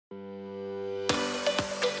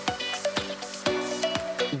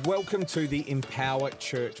welcome to the Empower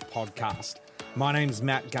Church podcast. My name's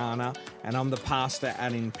Matt Garner and I'm the pastor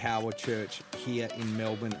at Empower Church here in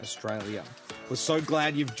Melbourne, Australia. We're so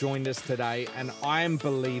glad you've joined us today, and I am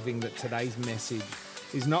believing that today's message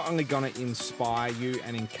is not only going to inspire you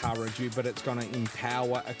and encourage you, but it's going to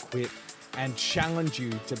empower, equip, and challenge you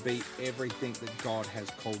to be everything that God has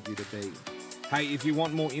called you to be. Hey, if you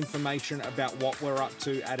want more information about what we're up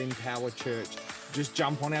to at Empower Church, just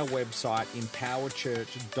jump on our website,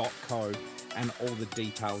 empowerchurch.co, and all the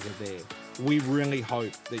details are there. We really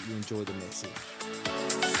hope that you enjoy the message.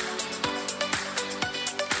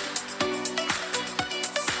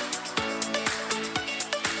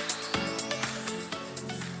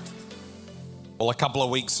 Well, a couple of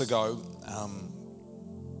weeks ago,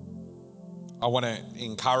 I want to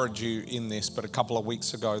encourage you in this, but a couple of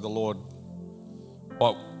weeks ago,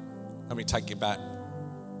 let me take you back.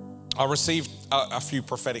 I received a few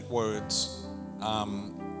prophetic words,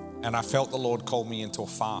 and I felt the Lord call me into a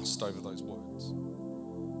fast over those words.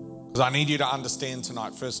 Because I need you to understand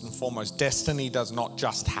tonight, first and foremost, destiny does not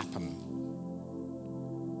just happen.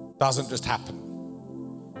 Doesn't just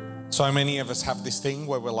happen. So many of us have this thing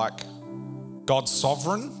where we're like, God's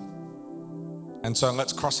sovereign, and so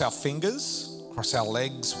let's cross our fingers, cross our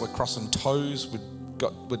legs, we're crossing toes,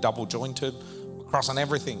 we're double jointed, we're crossing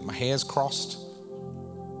everything. My hair's crossed.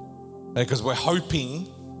 Because we're hoping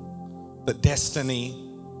that destiny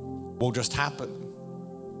will just happen.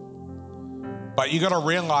 But you got to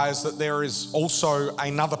realize that there is also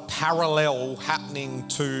another parallel happening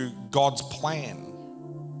to God's plan.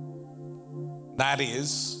 That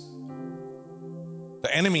is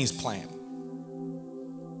the enemy's plan.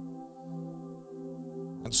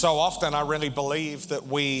 And so often I really believe that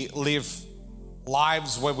we live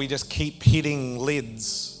lives where we just keep hitting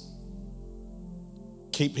lids.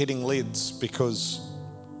 Keep hitting lids because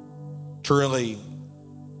truly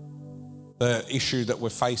the issue that we're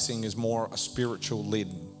facing is more a spiritual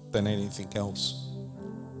lid than anything else.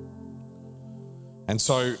 And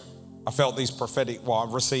so I felt I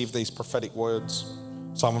received these prophetic words.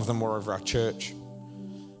 Some of them were over our church.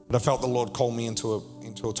 But I felt the Lord call me into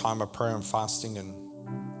a time of prayer and fasting,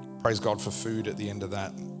 and praise God for food at the end of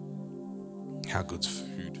that. How good's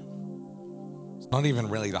food? It's not even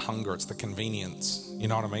really the hunger, it's the convenience. You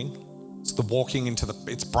know what I mean? It's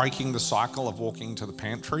it's breaking the cycle of walking into the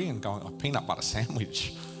pantry and going, a peanut butter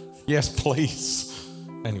sandwich. Yes, please.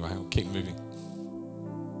 Anyway, I'll keep moving.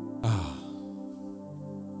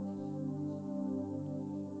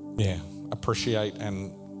 Yeah, appreciate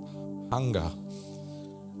and hunger.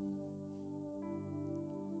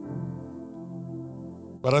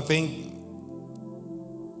 But I think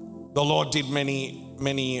the Lord did many,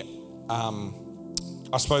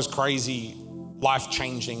 crazy,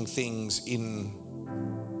 life-changing things in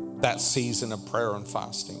that season of prayer and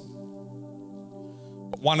fasting.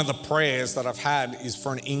 But one of the prayers that I've had is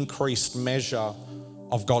for an increased measure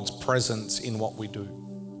of God's presence in what we do.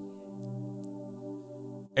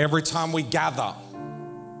 Every time we gather,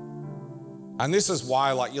 and this is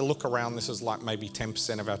why, you look around, this is maybe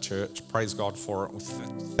 10% of our church. Praise God for it.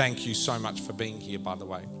 Thank you so much for being here, by the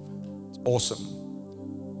way. It's awesome.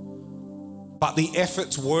 But the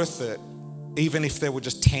effort's worth it, even if there were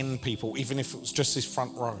just 10 people, even if it was just this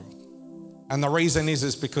front row. And the reason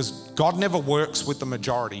is because God never works with the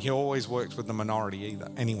majority. He always works with the minority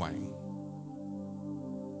anyway.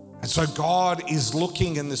 And so God is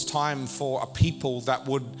looking in this time for a people that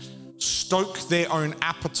would stoke their own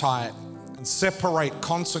appetite and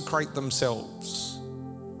consecrate themselves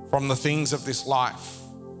from the things of this life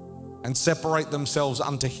and separate themselves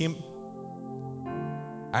unto Him.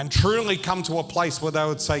 And truly come to a place where they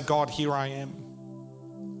would say, God, here I am.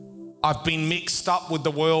 I've been mixed up with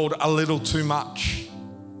the world a little too much,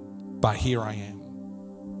 but here I am.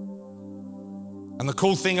 And the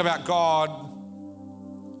cool thing about God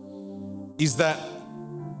is that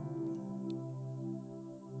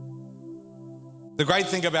the great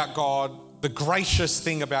thing about God, the gracious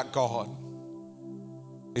thing about God,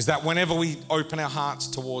 is that whenever we open our hearts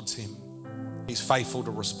towards Him, He's faithful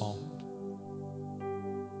to respond.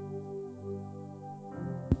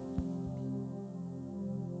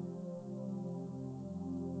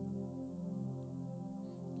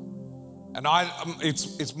 And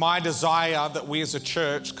it's my desire that we as a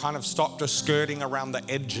church kind of stop just skirting around the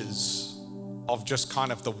edges of just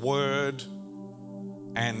kind of the word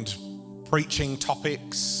and preaching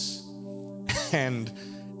topics and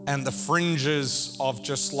the fringes of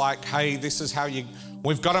just hey, this is how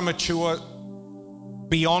we've got to mature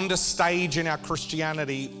beyond a stage in our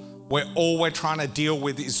Christianity where all we're trying to deal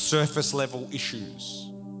with is surface level issues.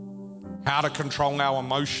 How to control our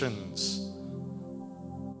emotions,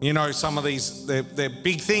 You know, some of these, they're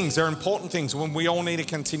big things, they're important things when we all need to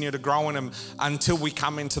continue to grow in them until we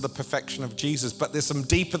come into the perfection of Jesus. But there's some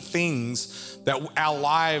deeper things that our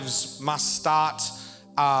lives must start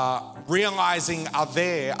realizing are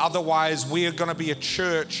there. Otherwise, we are going to be a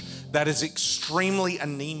church that is extremely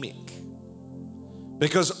anemic.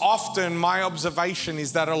 Because often my observation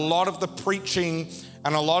is that a lot of the preaching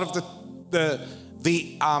and a lot of the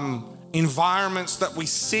environments that we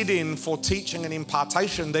sit in for teaching and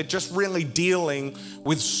impartation, they're just really dealing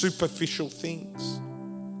with superficial things.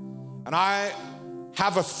 And I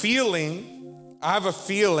have a feeling,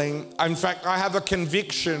 in fact, I have a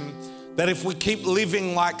conviction that if we keep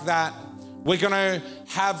living like that, we're going to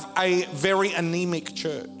have a very anemic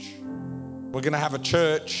church. We're going to have a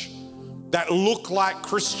church that look like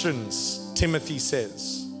Christians, Timothy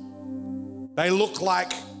says. They look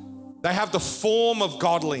like they have the form of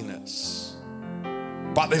godliness,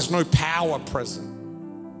 but there's no power present.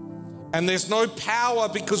 And there's no power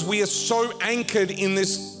because we are so anchored in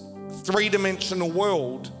this three-dimensional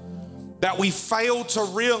world that we fail to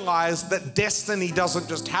realize that destiny doesn't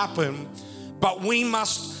just happen, but we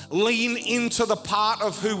must lean into the part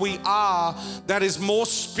of who we are that is more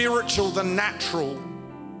spiritual than natural,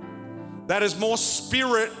 that is more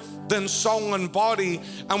spirit than soul and body.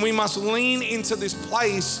 And we must lean into this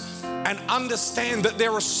place and understand that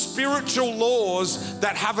there are spiritual laws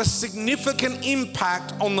that have a significant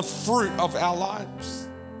impact on the fruit of our lives.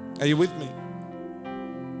 Are you with me?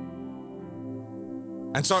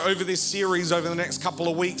 And so over this series, over the next couple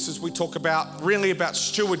of weeks, as we talk about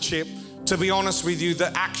stewardship, to be honest with you,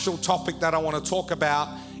 the actual topic that I want to talk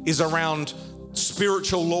about is around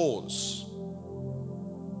spiritual laws.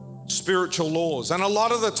 Spiritual laws. And a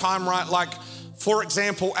lot of the time, right, like, for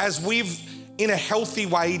example, as we've, in a healthy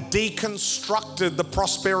way, deconstructed the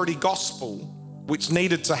prosperity gospel, which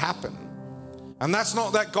needed to happen. And that's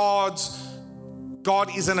not that God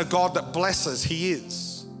isn't a God that blesses, He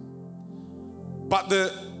is. But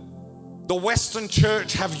the Western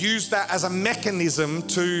church have used that as a mechanism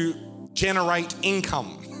to generate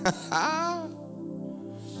income.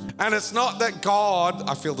 And it's not that God,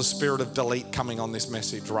 I feel the spirit of delete coming on this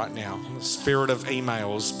message right now, the spirit of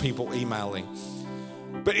emails, people emailing.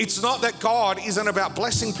 But it's not that God isn't about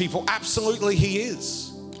blessing people. Absolutely He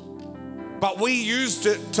is. But we used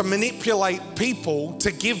it to manipulate people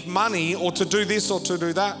to give money or to do this or to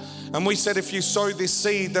do that. And we said, if you sow this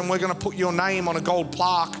seed, then we're going to put your name on a gold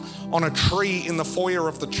plaque on a tree in the foyer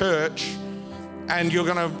of the church. And we're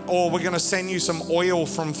going to send you some oil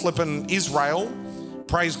from flipping Israel.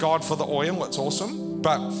 Praise God for the oil. It's awesome.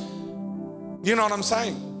 But you know what I'm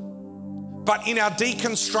saying? But in our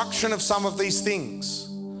deconstruction of some of these things,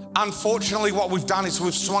 unfortunately, what we've done is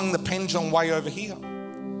we've swung the pendulum way over here.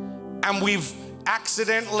 And we've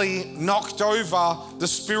accidentally knocked over the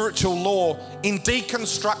spiritual law in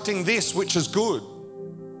deconstructing this, which is good.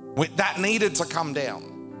 That needed to come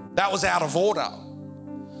down. That was out of order.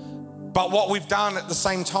 But what we've done at the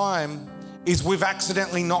same time is we've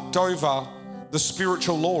accidentally knocked over the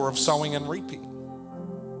spiritual law of sowing and reaping.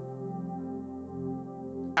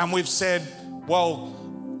 And we've said, well,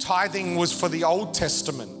 tithing was for the Old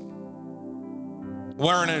Testament.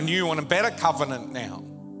 We're in a new and a better covenant now.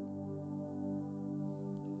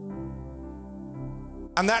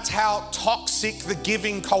 And that's how toxic the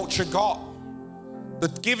giving culture got. The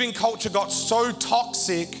giving culture got so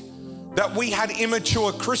toxic that we had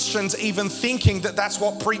immature Christians even thinking that that's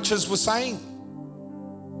what preachers were saying.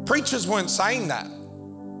 Preachers weren't saying that.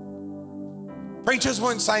 Preachers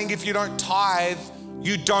weren't saying if you don't tithe,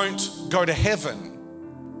 you don't go to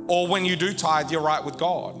heaven. Or when you do tithe, you're right with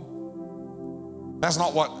God. That's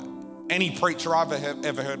not what any preacher I've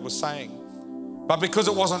ever heard was saying. But because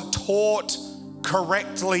it wasn't taught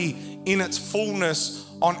correctly in its fullness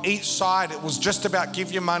on each side, it was just about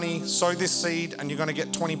give your money, sow this seed, and you're going to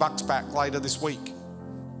get $20 back later this week.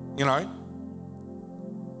 You know?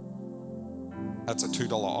 That's a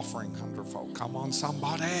 $2 offering, 100-fold. Come on,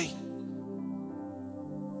 somebody.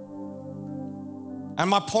 And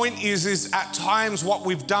my point is at times what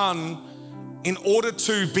we've done in order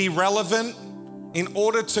to be relevant, in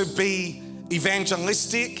order to be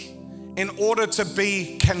evangelistic, in order to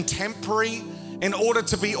be contemporary, in order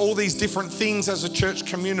to be all these different things as a church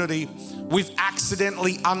community, we've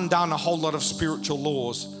accidentally undone a whole lot of spiritual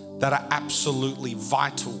laws that are absolutely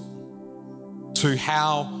vital to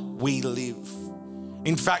how we live.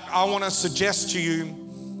 In fact, I want to suggest to you,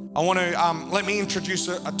 let me introduce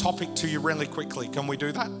a topic to you really quickly. Can we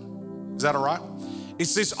do that? Is that all right?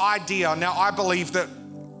 It's this idea. Now, I believe that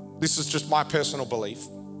this is just my personal belief.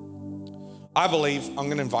 I believe, I'm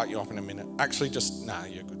going to invite you up in a minute. Actually,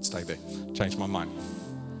 you're good, stay there. Change my mind.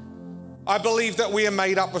 I believe that we are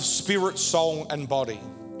made up of spirit, soul, and body,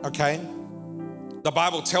 okay? The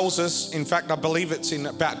Bible tells us, in fact, I believe it's in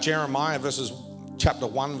about Jeremiah chapter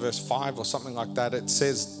 1, verse 5 or something like that. It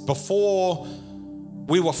says, before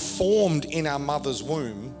we were formed in our mother's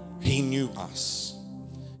womb, he knew us.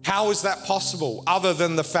 How is that possible? Other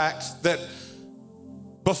than the fact that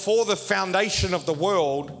before the foundation of the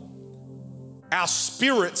world, our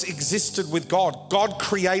spirits existed with God. God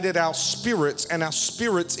created our spirits and our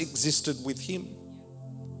spirits existed with him.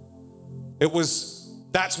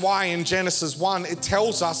 That's why in Genesis 1, it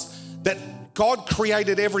tells us that God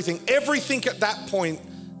created everything. Everything at that point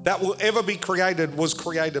that will ever be created was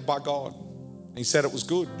created by God. He said it was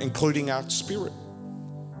good, including our spirit.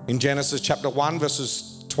 In Genesis chapter 1,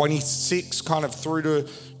 verses 26 kind of through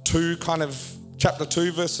to chapter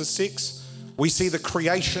 2, verses 6, we see the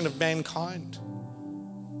creation of mankind.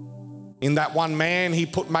 In that one man, he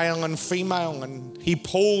put male and female, and he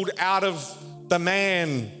pulled out of the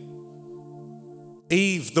man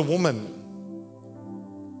Eve, the woman.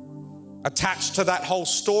 Attached to that whole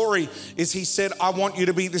story is he said, I want you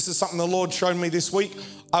to be, this is something the Lord showed me this week,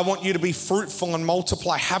 I want you to be fruitful and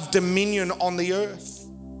multiply, have dominion on the earth.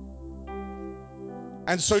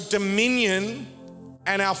 And so dominion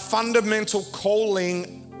and our fundamental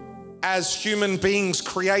calling as human beings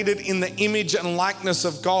created in the image and likeness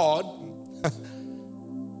of God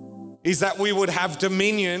is that we would have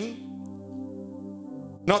dominion.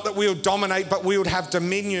 Not that we would dominate, but we would have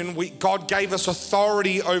dominion. God gave us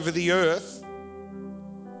authority over the earth.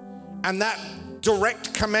 And that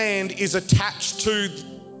direct command is attached to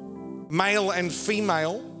male and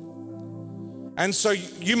female. And so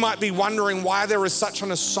you might be wondering why there is such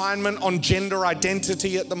an assignment on gender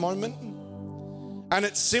identity at the moment. And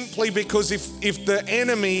it's simply because if the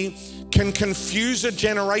enemy can confuse a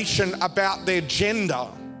generation about their gender,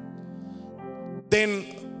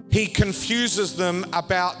 then he confuses them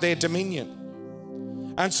about their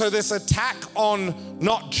dominion. And so this attack on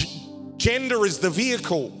not gender is the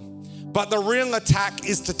vehicle, but the real attack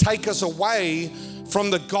is to take us away from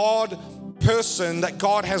the God person that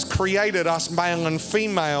God has created us, male and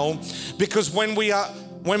female, because when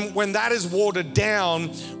that is watered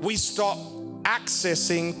down, we stop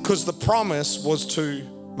accessing, because the promise was to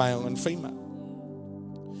male and female.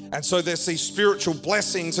 And so there's these spiritual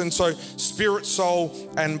blessings. And so spirit, soul,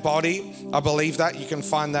 and body, I believe that. You can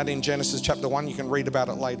find that in Genesis chapter 1. You can read about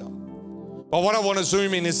it later. But what I want to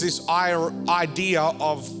zoom in is this idea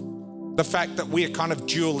of the fact that we are kind of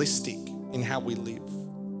dualistic in how we live.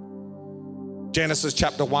 Genesis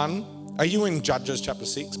chapter 1. Are you in Judges chapter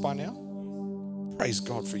 6 by now? Praise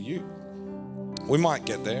God for you. We might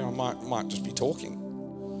get there. I might just be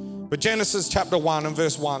talking. But Genesis chapter 1 and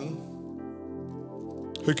verse 1.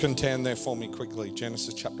 Who can turn there for me quickly?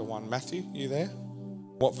 Genesis chapter 1. Matthew, you there?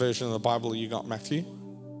 What version of the Bible you got, Matthew?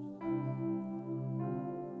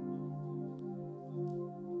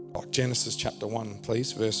 Oh, Genesis chapter 1,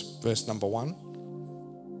 please. Verse number 1.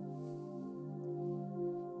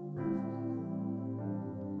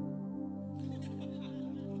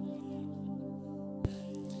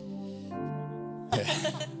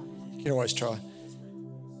 You can always try.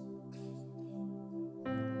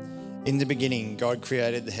 In the beginning, God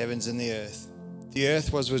created the heavens and the earth. The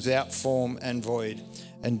earth was without form and void,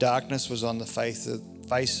 and darkness was on the face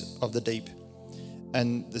of the deep.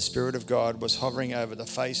 And the Spirit of God was hovering over the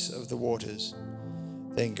face of the waters.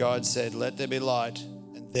 Then God said, "Let there be light,"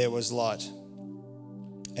 and there was light.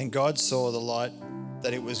 And God saw the light,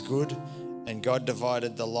 that it was good, and God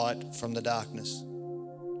divided the light from the darkness.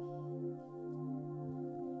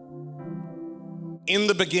 In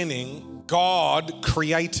the beginning, God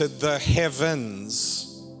created the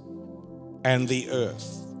heavens and the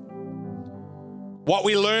earth. What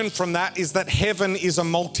we learn from that is that heaven is a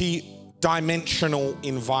multi-dimensional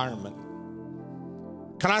environment.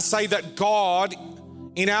 Can I say that God,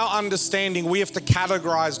 in our understanding, we have to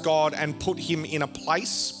categorize God and put him in a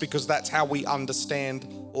place because that's how we understand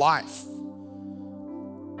life.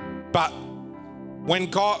 But when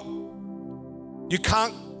God, you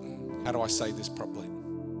can't, how do I say this properly?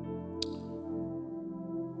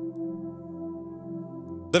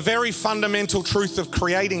 The very fundamental truth of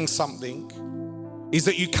creating something is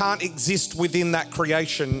that you can't exist within that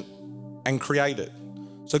creation and create it.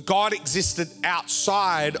 So God existed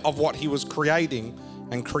outside of what he was creating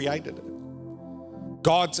and created it.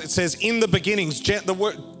 It says in the beginnings,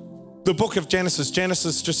 the book of Genesis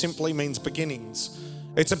just simply means beginnings.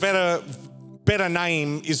 It's a better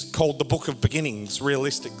name is called the book of beginnings,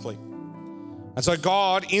 realistically. And so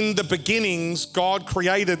God, in the beginnings, God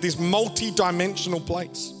created this multi-dimensional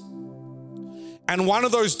place. And one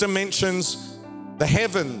of those dimensions the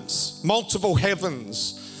heavens, multiple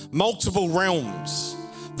realms,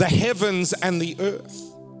 the heavens and the earth.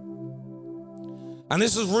 And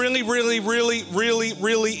this is really, really, really, really,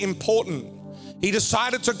 really important. He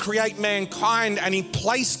decided to create mankind, and he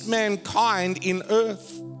placed mankind in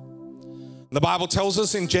earth. The Bible tells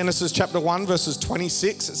us in Genesis chapter 1, verses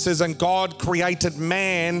 26, it says, and God created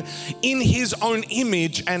man in his own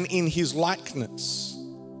image and in his likeness.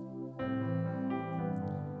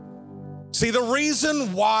 See, the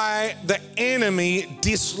reason why the enemy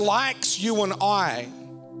dislikes you and I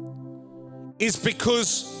is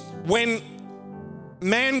because when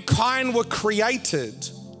mankind were created,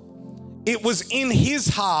 it was in his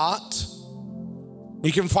heart.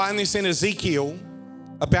 You can find this in Ezekiel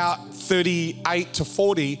about 38 to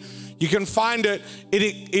 40. You can find it.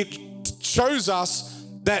 It shows us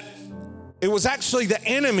that it was actually the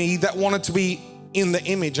enemy that wanted to be in the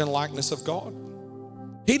image and likeness of God.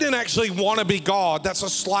 He didn't actually want to be God. That's a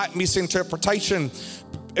slight misinterpretation.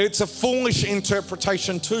 It's a foolish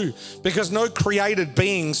interpretation too, because no created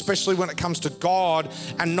being, especially when it comes to God,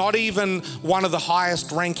 and not even one of the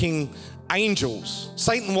highest ranking angels.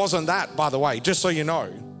 Satan wasn't that, by the way, just so you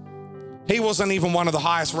know. He wasn't even one of the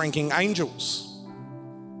highest ranking angels.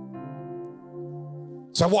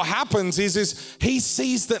 So what happens is he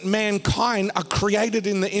sees that mankind are created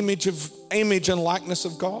in the image and likeness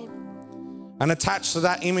of God. And attached to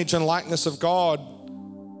that image and likeness of God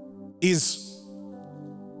is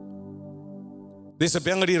this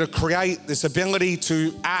ability to create, this ability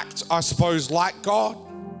to act, I suppose, like God.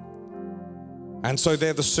 And so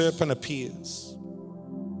there the serpent appears.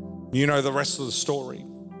 You know the rest of the story.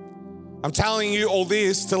 I'm telling you all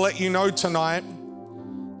this to let you know tonight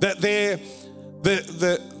that the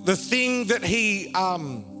thing that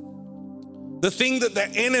the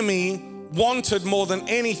enemy wanted more than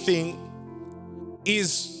anything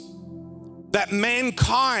is that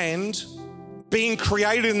mankind, being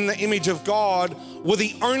created in the image of God, were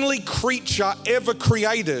the only creature ever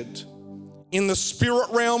created in the spirit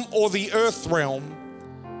realm or the earth realm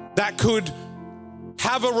that could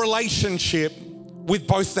have a relationship with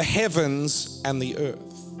both the heavens and the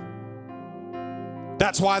earth.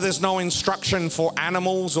 That's why there's no instruction for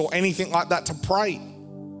animals or anything like that to pray.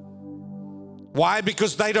 Why?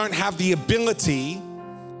 Because they don't have the ability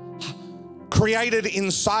created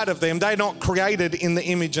inside of them. They're not created in the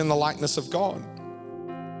image and the likeness of God.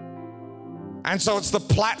 And so it's the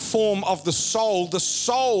platform of the soul. The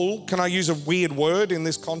soul, can I use a weird word in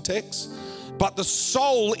this context? But the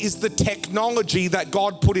soul is the technology that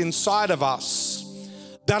God put inside of us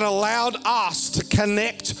that allowed us to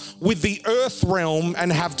connect with the earth realm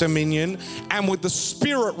and have dominion, and with the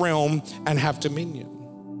spirit realm and have dominion.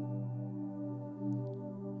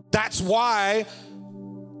 That's why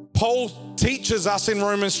Paul teaches us in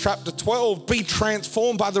Romans chapter 12, be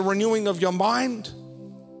transformed by the renewing of your mind.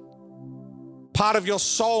 Part of your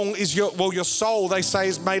soul is your soul, they say,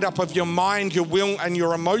 is made up of your mind, your will, and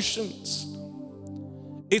your emotions.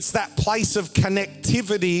 It's that place of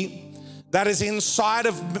connectivity that is inside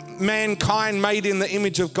of mankind, made in the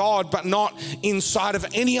image of God, but not inside of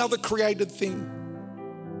any other created thing.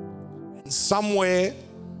 And somewhere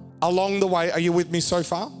along the way, are you with me so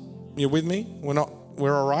far? You with me?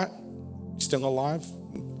 We're all right? Still alive?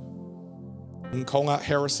 You can call out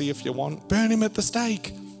heresy if you want. Burn him at the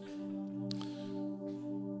stake.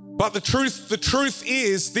 But the truth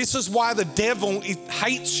is, this is why the devil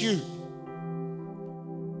hates you.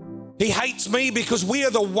 He hates me because we are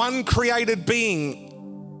the one created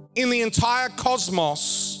being in the entire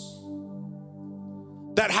cosmos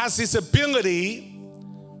that has this ability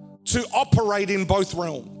to operate in both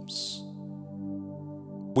realms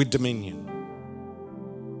with dominion.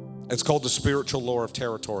 It's called the spiritual law of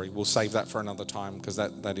territory. We'll save that for another time because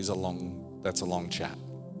that's a long chat.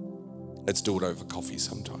 Let's do it over coffee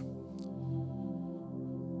sometime.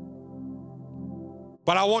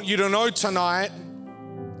 But I want you to know tonight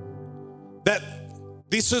that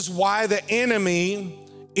this is why the enemy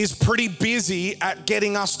is pretty busy at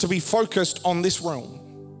getting us to be focused on this realm.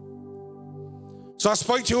 So I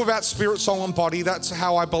spoke to you about spirit, soul, and body. That's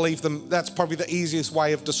how I believe them. That's probably the easiest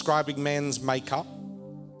way of describing man's makeup,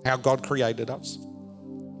 how God created us.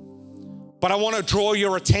 But I want to draw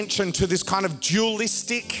your attention to this kind of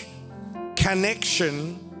dualistic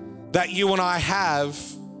connection that you and I have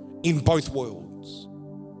in both worlds.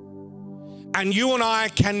 And you and I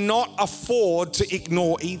cannot afford to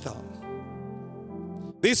ignore either.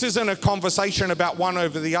 This isn't a conversation about one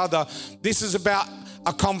over the other. This is about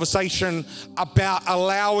a conversation about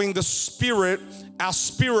allowing the spirit, our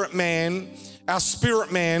spirit man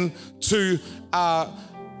to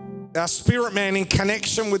our spirit man in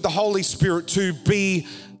connection with the Holy Spirit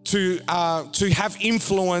to have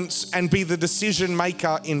influence and be the decision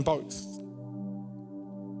maker in both.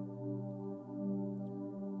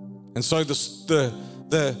 And so the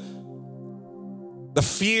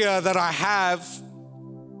fear that I have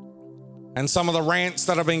and some of the rants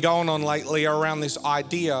that have been going on lately are around this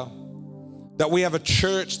idea that we have a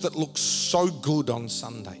church that looks so good on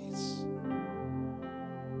Sundays.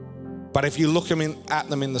 But if you look at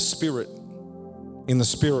them in the spirit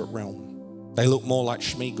realm, they look more like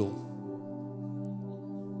Schmiegel.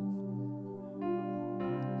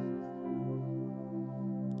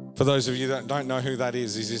 For those of you that don't know who that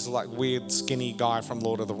is, he's this like weird skinny guy from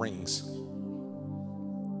Lord of the Rings.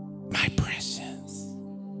 My precious.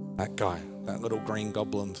 That guy, that little green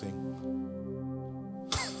goblin thing.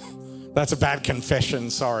 That's a bad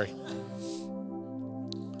confession, sorry.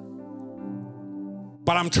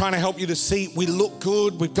 But I'm trying to help you to see we look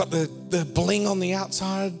good. We've got the bling on the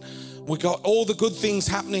outside. We've got all the good things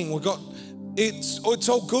happening. It's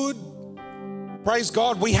all good. Praise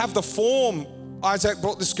God. We have the form. Isaac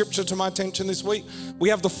brought the scripture to my attention this week. We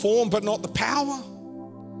have the form, but not the power.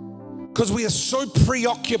 Because we are so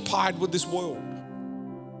preoccupied with this world.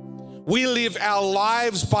 We live our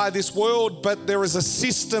lives by this world, but there is a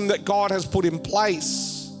system that God has put in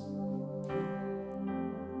place.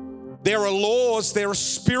 There are laws, there are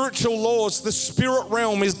spiritual laws. The spirit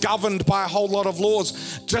realm is governed by a whole lot of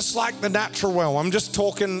laws, just like the natural realm. I'm just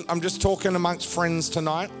talking amongst friends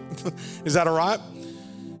tonight. Is that all right?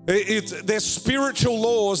 There's spiritual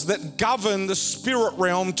laws that govern the spirit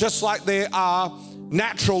realm, just like there are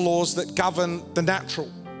natural laws that govern the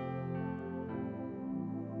natural.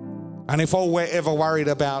 And if all we're ever worried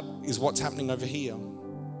about is what's happening over here,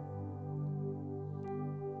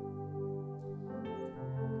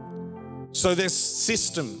 so there's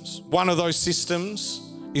systems. One of those systems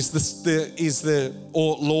is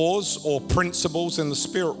or laws or principles in the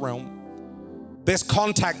spirit realm. There's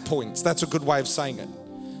contact points. That's a good way of saying it.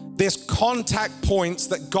 There's contact points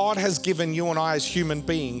that God has given you and I as human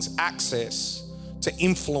beings access to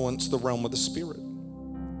influence the realm of the spirit.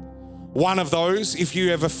 One of those, if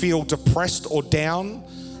you ever feel depressed or down,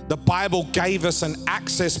 the Bible gave us an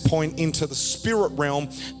access point into the spirit realm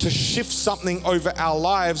to shift something over our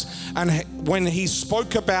lives. And when he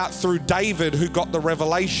spoke about through David, who got the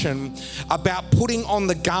revelation about putting on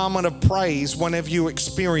the garment of praise whenever you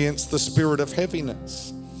experience the spirit of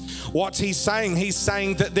heaviness. What's he saying? He's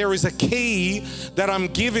saying that there is a key that I'm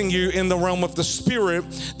giving you in the realm of the spirit,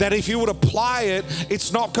 that if you would apply it, it's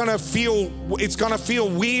going to feel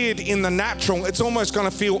weird in the natural. It's almost going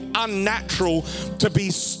to feel unnatural to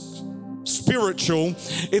be spiritual.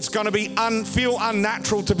 It's going to feel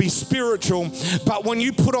unnatural to be spiritual. But when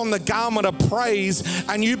you put on the garment of praise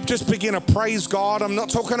and you just begin to praise God, I'm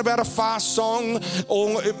not talking about a fast song,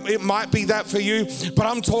 or it might be that for you, but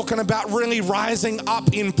I'm talking about really rising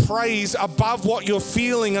up in praise above what you're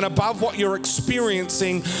feeling and above what you're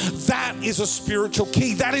experiencing. That is a spiritual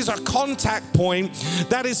key. That is a contact point.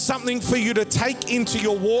 That is something for you to take into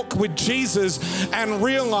your walk with Jesus and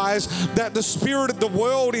realize that the spirit of the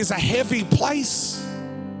world is a heavy place,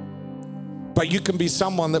 but you can be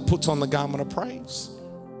someone that puts on the garment of praise.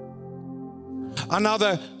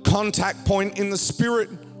 Another contact point in the spirit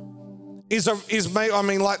is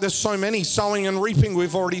like there's so many. Sowing and reaping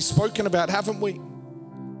we've already spoken about, haven't we?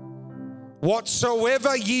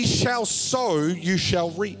 Whatsoever ye shall sow, you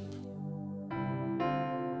shall reap.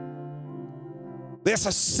 There's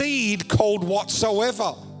a seed called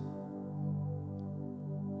whatsoever.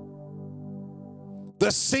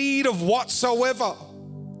 The seed of whatsoever.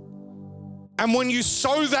 And when you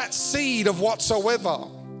sow that seed of whatsoever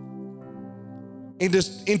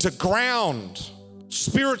into ground,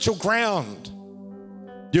 spiritual ground,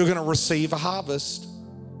 you're going to receive a harvest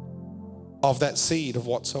of that seed of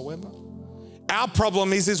whatsoever. Our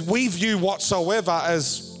problem is we view whatsoever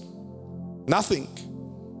as nothing.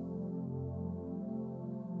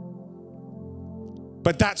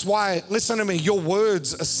 But that's why, listen to me, your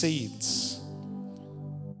words are seeds.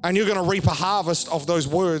 And you're going to reap a harvest of those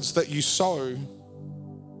words that you sow.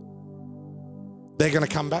 They're going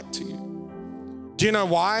to come back to you. Do you know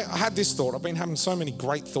why? I had this thought. I've been having so many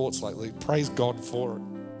great thoughts lately. Praise God for it.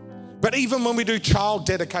 But even when we do child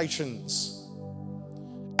dedications,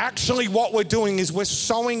 actually what we're doing is we're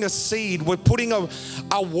sowing a seed. We're putting a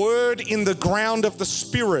word in the ground of the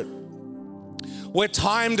spirit, where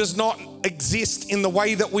time does not exist in the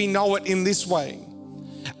way that we know it in this way.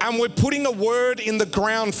 And we're putting a word in the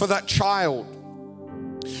ground for that child.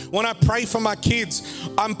 When I pray for my kids,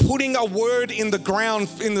 I'm putting a word in the ground,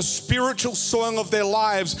 in the spiritual soil of their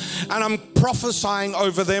lives, and I'm prophesying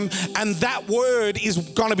over them, and that word is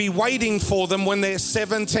going to be waiting for them when they're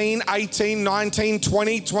 17, 18, 19,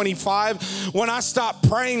 20, 25. When I start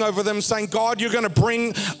praying over them, saying, God, you're going to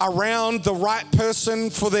bring around the right person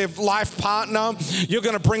for their life partner. You're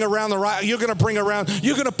going to bring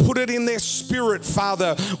to put it in their spirit,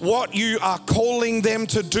 Father, what you are calling them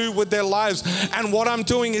to do with their lives. And what I'm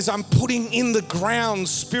doing is I'm putting in the ground,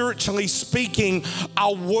 spiritually speaking,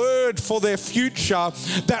 a word for their future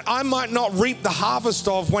that I might not reap the harvest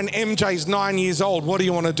of when MJ's 9 years old. What do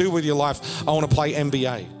you want to do with your life? I want to play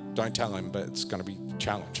NBA. Don't tell him, but it's going to be a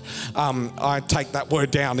challenge. I take that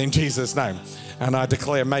word down in Jesus' name, and I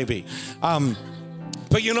declare maybe.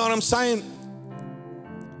 But you know what I'm saying?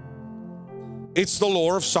 It's the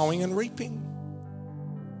law of sowing and reaping.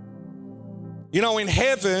 You know, in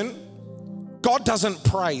heaven, God doesn't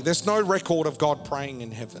pray. There's no record of God praying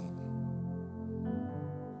in heaven.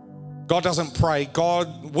 God doesn't pray.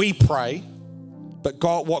 We pray, but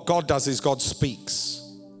what God does is God speaks.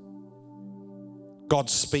 God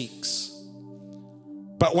speaks.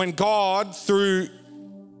 But when God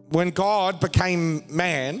became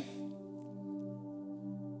man,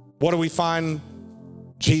 what do we find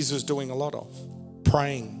Jesus doing a lot of?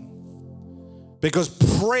 Praying. Because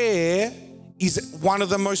prayer is one of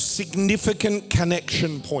the most significant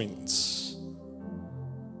connection points.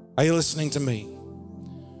 Are you listening to me?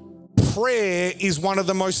 Prayer is one of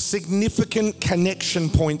the most significant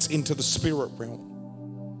connection points into the spirit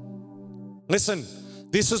realm. Listen,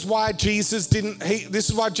 this is why Jesus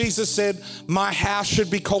said, my house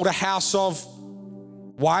should be called a house of,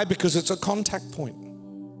 why? Because it's a contact point.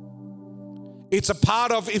 It's a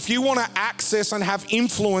part of, if you want to access and have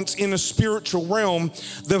influence in a spiritual realm,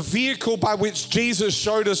 the vehicle by which Jesus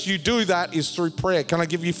showed us you do that is through prayer. Can I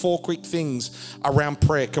give you 4 quick things around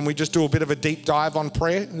prayer? Can we just do a bit of a deep dive on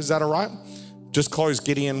prayer? Is that all right? Just close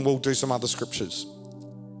Gideon. We'll do some other scriptures.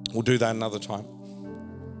 We'll do that another time.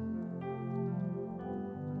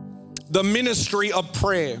 The ministry of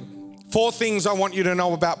prayer. 4 things I want you to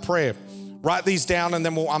know about prayer. Write these down and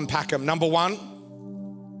then we'll unpack them. Number 1,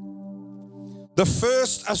 the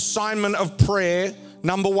first assignment of prayer,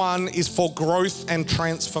 number 1, is for growth and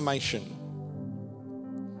transformation.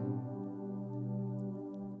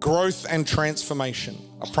 Growth and transformation.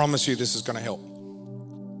 I promise you this is going to help.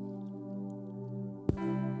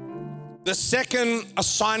 The second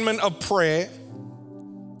assignment of prayer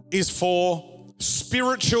is for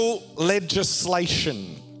spiritual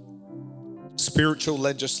legislation. Spiritual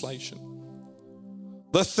legislation.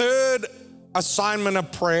 The third assignment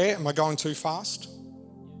of prayer, am I going too fast?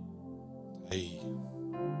 Hey.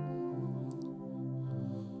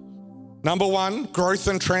 Number 1, growth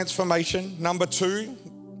and transformation. Number 2,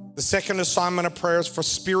 the second assignment of prayer is for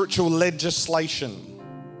spiritual legislation.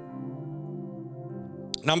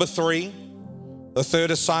 Number 3, the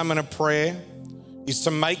third assignment of prayer is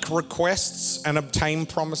to make requests and obtain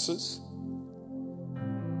promises.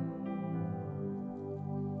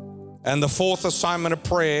 And the fourth assignment of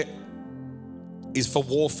prayer is for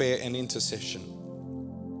warfare and intercession.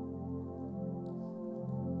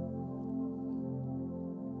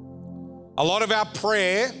 A lot of our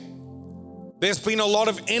prayer, there's been a lot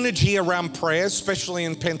of energy around prayer, especially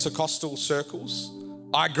in Pentecostal circles.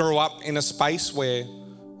 I grew up in a space where,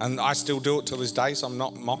 and I still do it till this day, so I'm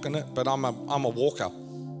not mocking it, but I'm a walker.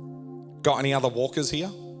 Got any other walkers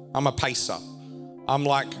here? I'm a pacer. I'm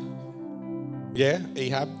like, yeah,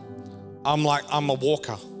 Ehab. I'm a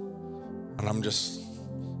walker. And I'm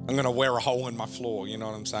going to wear a hole in my floor, you know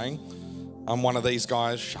what I'm saying? I'm one of these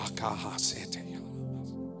guys.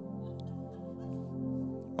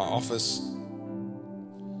 My office.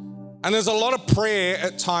 And there's a lot of prayer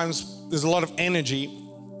at times. There's a lot of energy,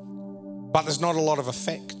 but there's not a lot of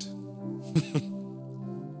effect.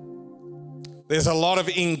 There's a lot of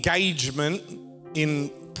engagement in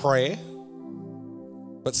prayer,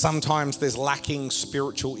 but sometimes there's lacking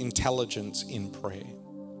spiritual intelligence in prayer.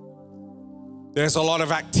 There's a lot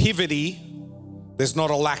of activity. There's not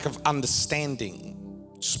a lack of understanding,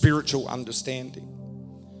 spiritual understanding.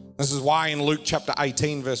 This is why in Luke chapter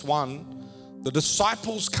 18, verse 1, the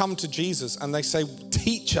disciples come to Jesus and they say,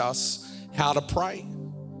 teach us how to pray.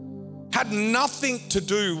 Had nothing to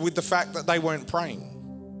do with the fact that they weren't praying.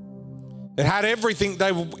 It had everything.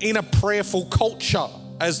 They were in a prayerful culture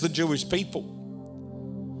as the Jewish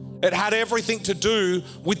people. It had everything to do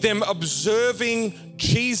with them observing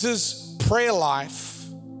Jesus' prayer life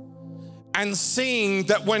and seeing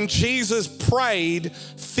that when Jesus prayed,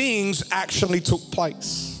 things actually took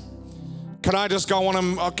place. Can I just go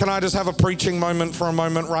on can I just have a preaching moment for a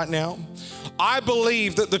moment right now? I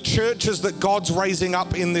believe that the churches that God's raising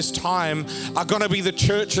up in this time are going to be the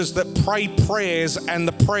churches that pray prayers and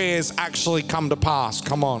the prayers actually come to pass.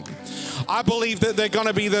 Come on. I believe that they're going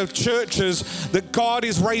to be the churches that God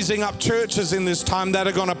is raising up churches in this time that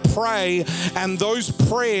are going to pray, and those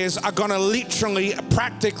prayers are going to literally,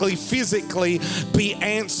 practically, physically be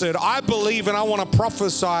answered. I believe, and I want to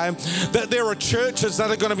prophesy, that there are churches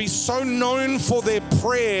that are going to be so known for their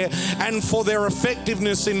prayer and for their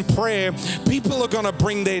effectiveness in prayer. People are going to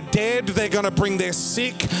bring their dead, they're going to bring their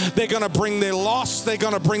sick, they're going to bring their lost, they're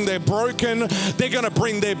going to bring their broken, they're going to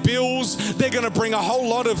bring their bills, they're going to bring a whole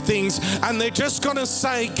lot of things, and they're just going to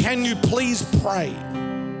say, can you please pray?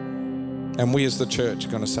 And we as the church are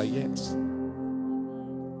going to say yes.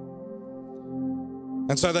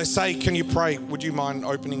 And so they say, can you pray? Would you mind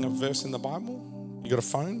opening a verse in the Bible? You got a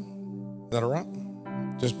phone? Is that all right?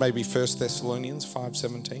 Just maybe 1 Thessalonians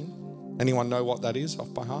 5:17. Anyone know what that is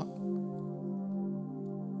off by heart?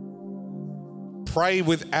 Pray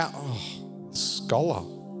without, scholar.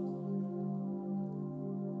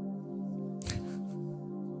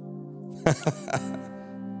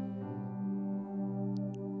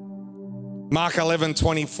 Mark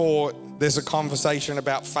 11:24, there's a conversation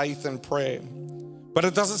about faith and prayer. But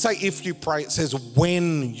it doesn't say if you pray, it says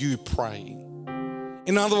when you pray.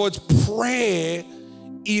 In other words, prayer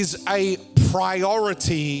is a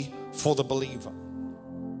priority for the believer.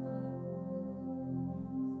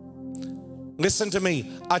 Listen to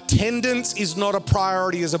me, attendance is not a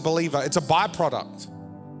priority as a believer, it's a byproduct.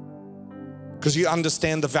 Because you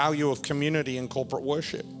understand the value of community and corporate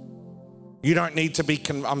worship. You don't need to be,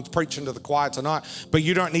 I'm preaching to the choir tonight, but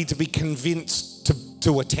you don't need to be convinced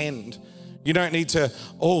to attend. You don't need to,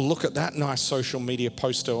 oh, look at that nice social media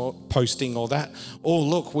posting or that. Oh,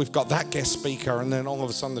 look, we've got that guest speaker, and then all of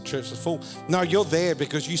a sudden the church is full. No, you're there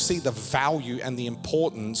because you see the value and the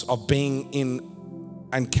importance of being in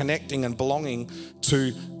and connecting and belonging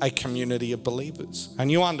to a community of believers.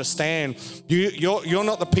 And you understand, you're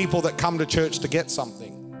not the people that come to church to get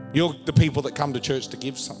something. You're the people that come to church to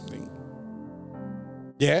give something.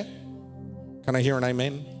 Yeah? Can I hear an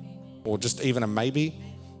amen? Or just even a maybe?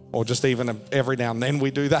 Or just even every now and then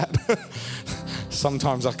we do that?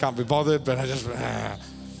 Sometimes I can't be bothered, but I just...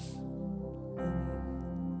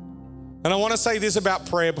 And I want to say this about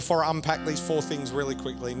prayer before I unpack these 4 things really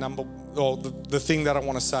quickly. The thing that I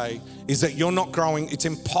want to say is that you're not growing. It's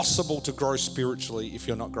impossible to grow spiritually if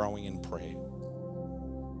you're not growing in prayer.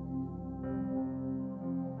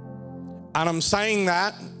 And I'm saying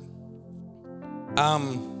that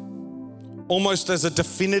almost as a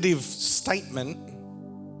definitive statement.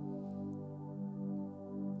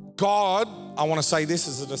 God, I want to say this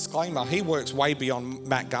as a disclaimer, he works way beyond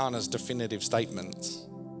Matt Garner's definitive statements.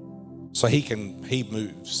 So he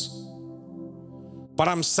moves. But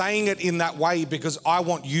I'm saying it in that way because I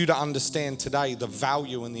want you to understand today the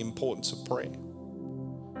value and the importance of prayer.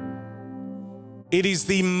 It is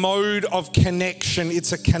the mode of connection.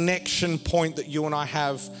 It's a connection point that you and I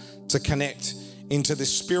have to connect into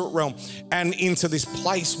this spirit realm and into this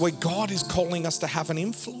place where God is calling us to have an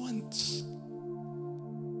influence.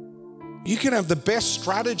 You can have the best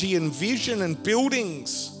strategy and vision and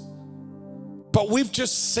buildings, but we've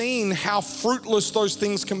just seen how fruitless those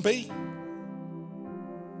things can be.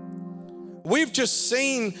 We've just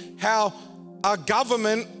seen how a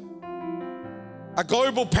government, a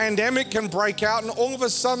global pandemic can break out, and all of a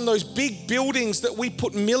sudden those big buildings that we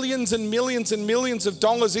put millions and millions and millions of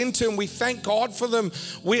dollars into, and we thank God for them.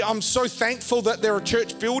 I'm so thankful that there are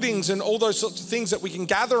church buildings and all those sorts of things that we can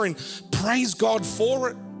gather in. Praise God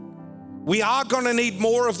for it. We are going to need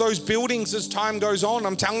more of those buildings as time goes on.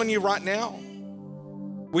 I'm telling you right now.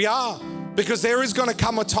 We are, because there is going to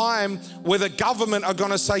come a time where the government are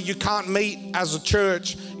going to say you can't meet as a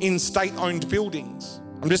church in state-owned buildings.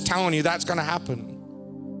 I'm just telling you that's going to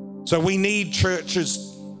happen. So we need churches.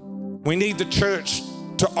 We need the church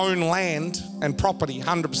to own land and property,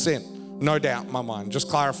 100%. No doubt in my mind. Just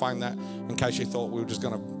clarifying that in case you thought we were just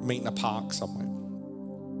going to meet in a park somewhere.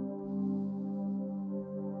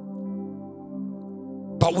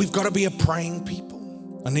 But we've got to be a praying people.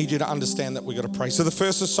 I need you to understand that we've got to pray. So the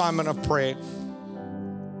first assignment of prayer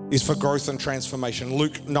is for growth and transformation.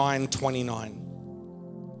 Luke 9:29.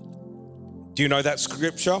 Do you know that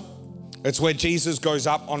scripture? It's where Jesus goes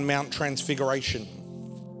up on Mount Transfiguration.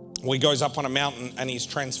 He goes up on a mountain and he's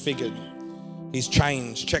transfigured. He's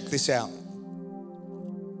changed. Check this out.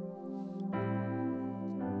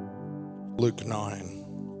 Luke 9.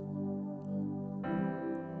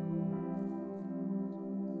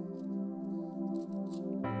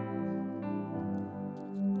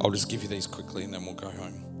 I'll just give you these quickly and then we'll go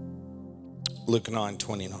home. Luke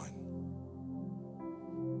 9:29.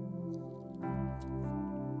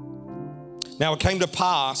 Now it came to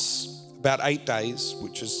pass about 8 days,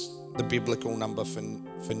 which is the biblical number for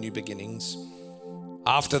new beginnings.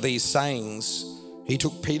 After these sayings, he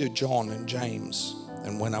took Peter, John, and James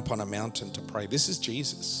and went up on a mountain to pray. This is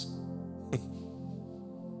Jesus.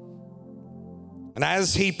 And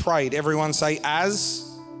as he prayed, everyone say, as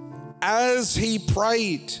he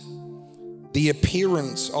prayed, the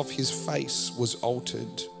appearance of his face was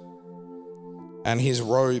altered, and his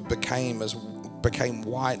robe became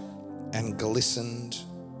white and glistening.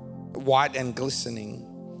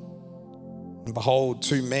 And behold,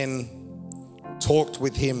 2 men talked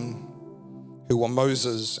with him, who were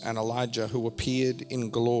Moses and Elijah, who appeared in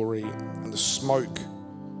glory, and the smoke.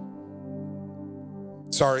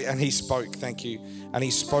 And he spoke, thank you. And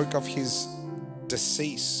he spoke of his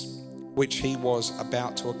decease, which he was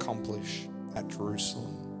about to accomplish at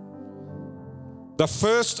Jerusalem. The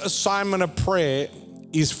first assignment of prayer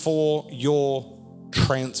is for your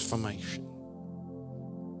transformation.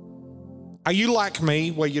 Are you like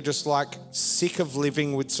me, where you're just like sick of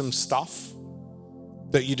living with some stuff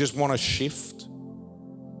that you just want to shift?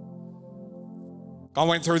 I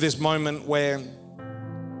went through this moment where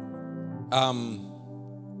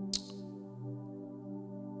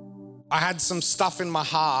I had some stuff in my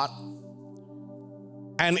heart,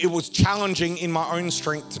 and it was challenging in my own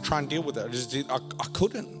strength to try and deal with it. I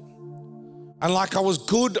couldn't. And like, I was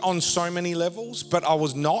good on so many levels, but I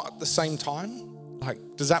was not at the same time. Like,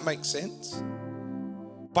 does that make sense?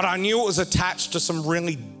 But I knew it was attached to some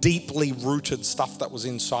really deeply rooted stuff that was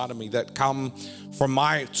inside of me that come from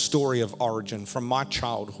my story of origin, from my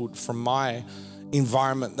childhood, from my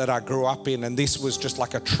environment that I grew up in. And this was just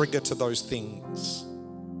like a trigger to those things.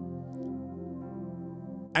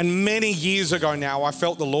 And many years ago now, I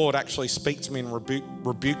felt the Lord actually speak to me and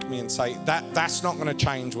rebuke me and say, that's not going to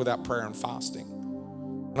change without prayer and fasting.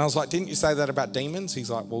 And I was like, didn't you say that about demons? He's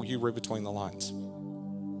like, well, you read between the lines.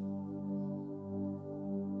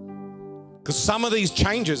 Because some of these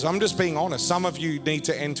changes, I'm just being honest, some of you need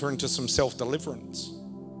to enter into some self-deliverance.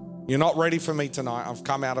 You're not ready for me tonight. I've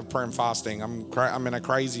come out of prayer and fasting. I'm in a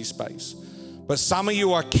crazy space. But some of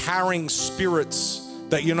you are carrying spirits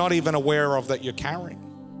that you're not even aware of that you're carrying.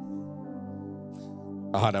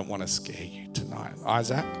 I don't want to scare you tonight.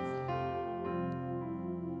 Isaac,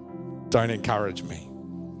 don't encourage me.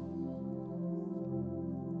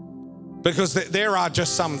 Because there are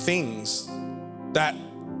just some things that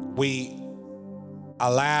we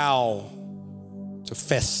allow to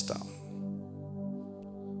fester.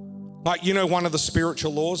 Like, you know, one of the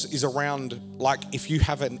spiritual laws is around, like, if you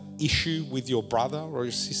have an issue with your brother or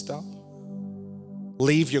your sister,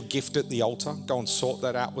 leave your gift at the altar, go and sort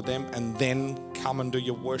that out with them, and then come and do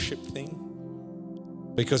your worship thing.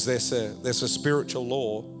 Because there's a spiritual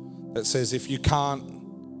law that says if you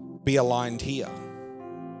can't be aligned here,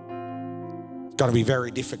 it's going to be very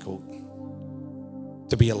difficult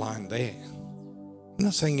to be aligned there. I'm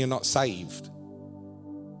not saying you're not saved.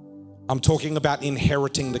 I'm talking about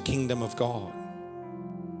inheriting the kingdom of God.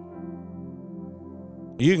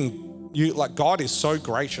 Like, God is so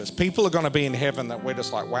gracious. People are going to be in heaven that we're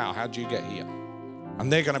just like, wow, how'd you get here?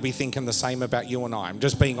 And they're going to be thinking the same about you and I. I'm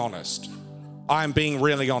just being honest. I am being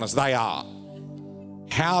really honest. They are.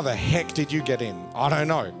 How the heck did you get in? I don't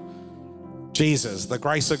know. Jesus, the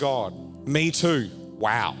grace of God. Me too.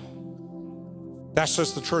 Wow. That's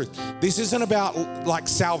just the truth. This isn't about like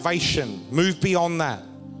salvation. Move beyond that.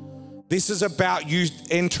 This is about you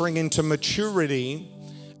entering into maturity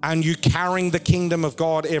and you carrying the kingdom of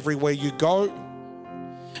God everywhere you go.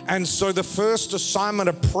 And so the first assignment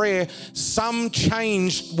of prayer, some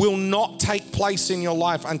change will not take place in your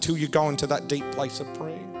life until you go into that deep place of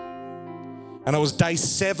prayer. And it was day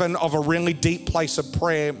 7 of a really deep place of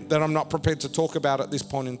prayer that I'm not prepared to talk about at this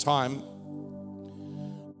point in time.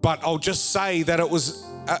 But I'll just say that it was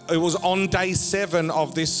on day 7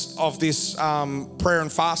 of this prayer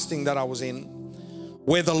and fasting that I was in,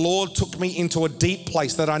 where the Lord took me into a deep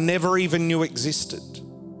place that I never even knew existed.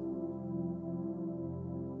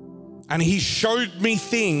 And he showed me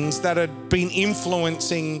things that had been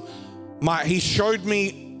influencing he showed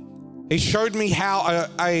me how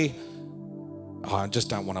I just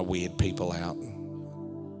don't want to weird people out.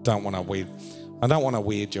 I don't want to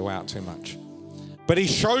weird you out too much. But he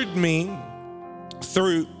showed me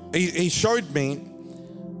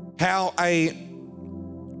how a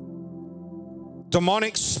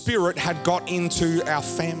demonic spirit had got into our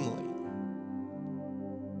family.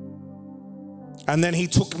 And then he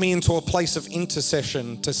took me into a place of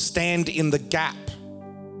intercession to stand in the gap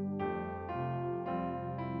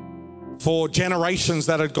for generations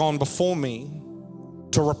that had gone before me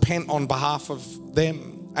to repent on behalf of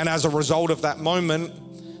them. And as a result of that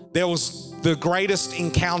moment, there was the greatest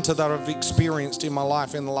encounter that I've experienced in my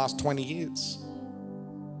life in the last 20 years.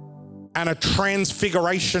 And a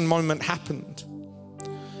transfiguration moment happened.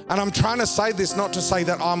 And I'm trying to say this not to say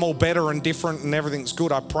that I'm all better and different and everything's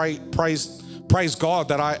good. I praise God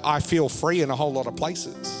that I feel free in a whole lot of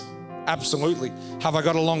places. Absolutely. Have I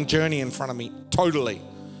got a long journey in front of me? Totally.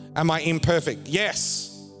 Am I imperfect?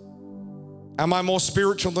 Yes. Am I more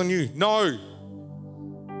spiritual than you? No.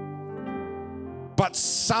 But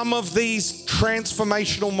some of these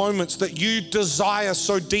transformational moments that you desire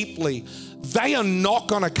so deeply, they are not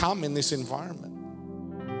going to come in this environment.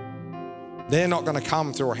 They're not going to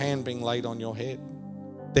come through a hand being laid on your head.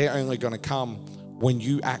 They're only going to come when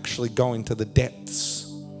you actually go into the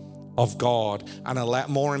depths of God and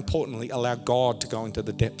more importantly, allow God to go into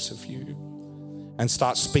the depths of you and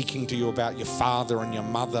start speaking to you about your father and your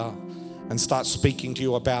mother and start speaking to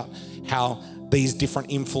you about how these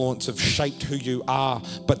different influences have shaped who you are,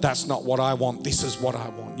 but that's not what I want. This is what I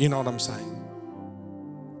want. You know what I'm saying?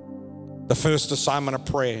 The first assignment of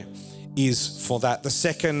prayer is for that. The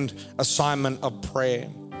second assignment of prayer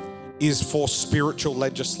is for spiritual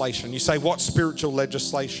legislation. You say, what spiritual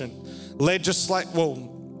legislation? Well,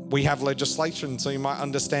 we have legislation, so you might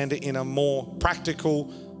understand it in a more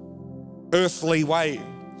practical, earthly way.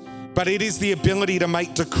 But it is the ability to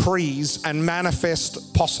make decrees and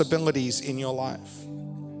manifest possibilities in your life.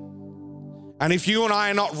 And if you and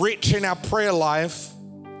I are not rich in our prayer life,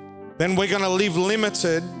 then we're going to live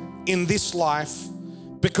limited in this life,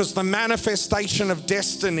 because the manifestation of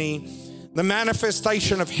destiny, the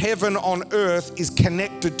manifestation of heaven on earth is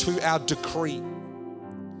connected to our decree.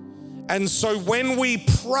 And so when we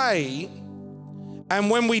pray and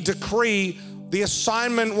when we decree,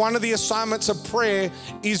 one of the assignments of prayer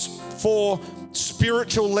is for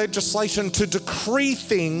spiritual legislation to decree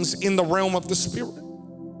things in the realm of the spirit.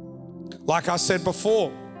 Like I said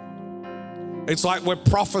before, it's like we're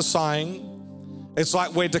prophesying. It's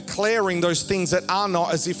like we're declaring those things that are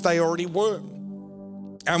not as if they already were.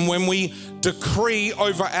 And when we decree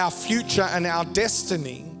over our future and our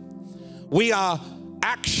destiny, we are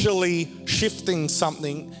actually shifting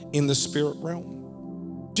something in the spirit realm.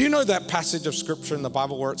 Do you know that passage of scripture in the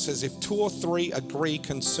Bible where it says, if 2 or 3 agree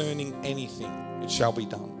concerning anything, it shall be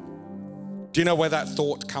done? Do you know where that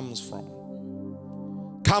thought comes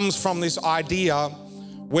from? Comes from this idea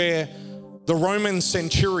where the Roman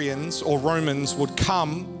centurions or Romans would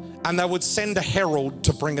come and they would send a herald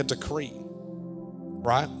to bring a decree,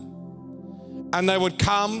 right? And they would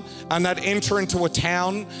come and they'd enter into a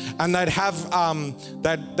town and they'd have,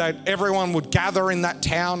 everyone would gather in that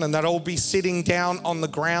town and they'd all be sitting down on the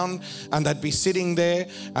ground and they'd be sitting there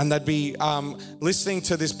and they'd be listening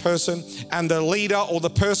to this person, and the leader or the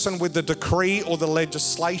person with the decree or the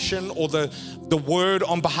legislation or the word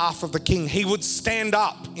on behalf of the king, he would stand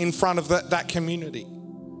up in front of that community.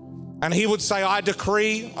 And he would say, I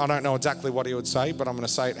decree. I don't know exactly what he would say, but I'm going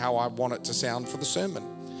to say it how I want it to sound for the sermon.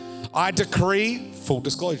 I decree, full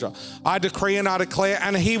disclosure, I decree and I declare,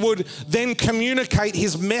 and he would then communicate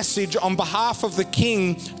his message on behalf of the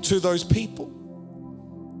king to those people.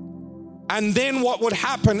 And then what would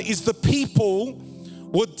happen is the people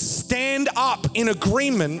would stand up in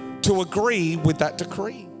agreement to agree with that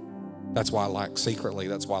decree. That's why I like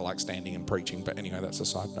standing and preaching, but anyway, that's a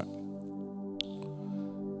side note.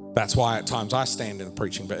 That's why at times I stand and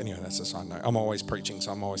preaching, but anyway, that's a side note. I'm always preaching,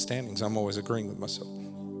 so I'm always standing, so I'm always agreeing with myself.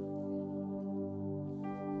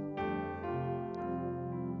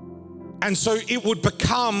 And so it would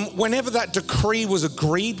become, whenever that decree was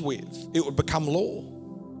agreed with, it would become law.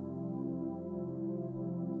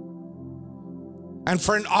 And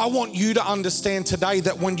friend, I want you to understand today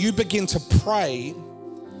that when you begin to pray,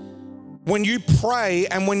 when you pray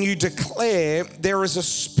and when you declare, there is a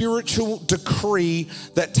spiritual decree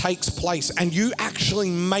that takes place, and you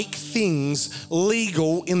actually make things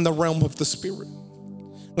legal in the realm of the spirit.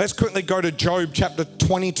 Let's quickly go to Job chapter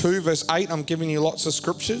 22, verse 8. I'm giving you lots of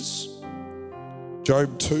scriptures.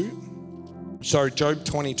 Job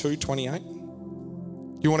 22, 28.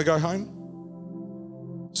 You want to go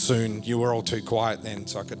home? Soon. You were all too quiet then,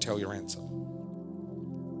 so I could tell your answer.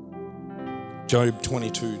 Job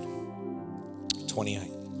 22, 28.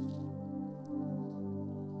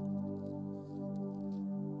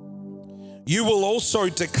 You will also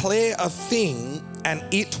declare a thing and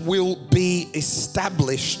it will be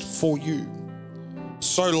established for you.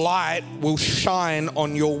 So light will shine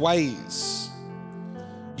on your ways.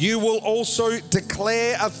 You will also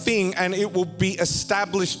declare a thing and it will be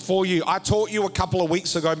established for you. I taught you a couple of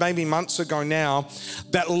weeks ago, maybe months ago now,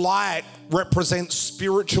 that light represents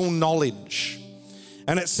spiritual knowledge.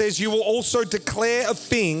 And it says you will also declare a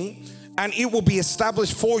thing and it will be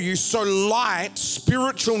established for you. So light,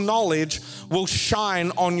 spiritual knowledge will shine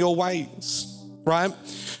on your ways, right?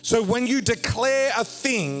 So when you declare a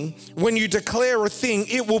thing,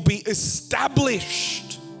 it will be established.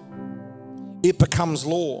 It becomes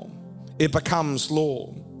law. It becomes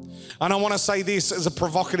law. And I want to say this as a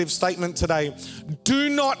provocative statement today. Do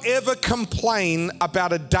not ever complain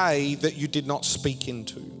about a day that you did not speak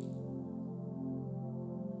into.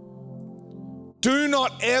 Do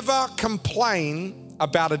not ever complain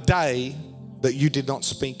about a day that you did not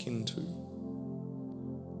speak into.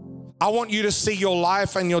 I want you to see your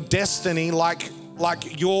life and your destiny like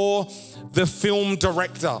you're the film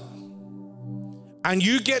director. And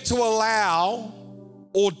you get to allow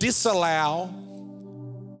or disallow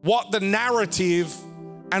what the narrative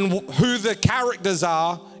and who the characters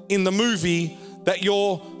are in the movie that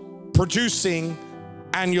you're producing,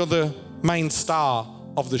 and you're the main star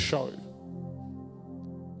of the show.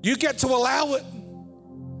 You get to allow it.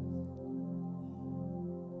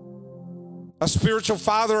 A spiritual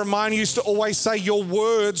father of mine used to always say, your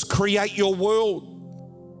words create your world.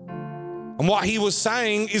 And what he was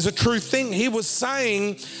saying is a true thing. He was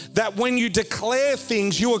saying that when you declare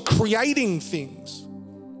things, you are creating things.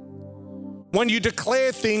 When you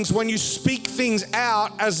declare things, when you speak things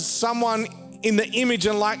out as someone in the image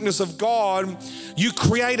and likeness of God, you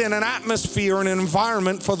create an atmosphere and an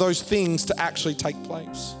environment for those things to actually take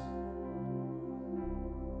place.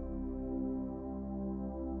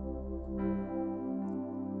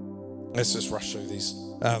 Let's just rush through these.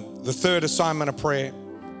 The third assignment of prayer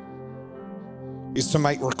is to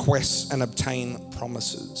make requests and obtain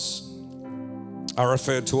promises. I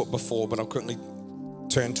referred to it before, but I'll quickly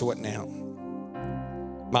turn to it now.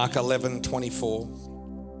 Mark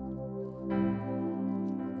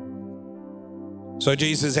 11:24. So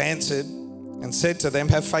Jesus answered and said to them,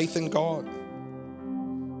 have faith in God.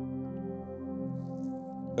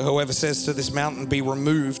 Whoever says to this mountain, be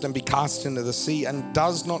removed and be cast into the sea, and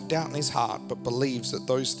does not doubt in his heart, but believes that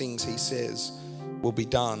those things he says will be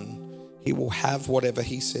done, he will have whatever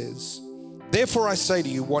he says. Therefore I say to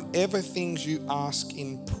you, whatever things you ask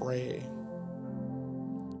in prayer,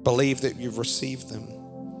 believe that you've received them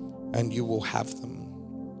and you will have them.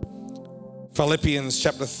 Philippians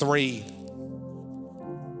chapter 3.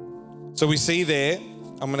 So we see there,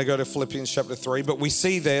 I'm going to go to Philippians chapter 3, but we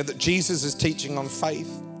see there that Jesus is teaching on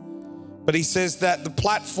faith. But he says that the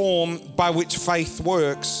platform by which faith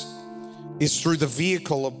works is through the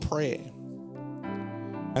vehicle of prayer.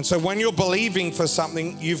 And so when you're believing for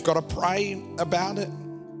something, you've got to pray about it.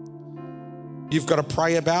 You've got to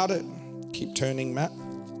pray about it. Keep turning, Matt.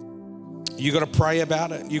 You've got to pray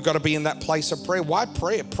about it. You've got to be in that place of prayer. Why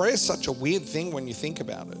prayer? Prayer is such a weird thing when you think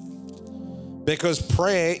about it. Because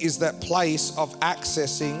prayer is that place of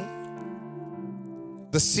accessing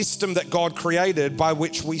the system that God created by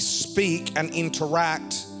which we speak and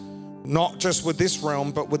interact, not just with this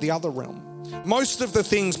realm, but with the other realm. Most of the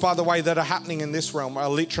things, by the way, that are happening in this realm are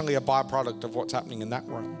literally a byproduct of what's happening in that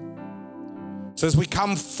realm. So as we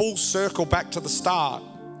come full circle back to the start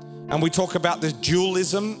and we talk about the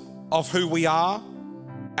dualism of who we are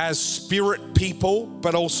as spirit people,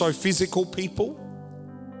 but also physical people,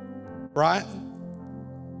 right?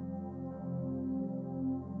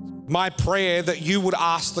 My prayer that you would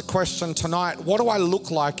ask the question tonight, what do I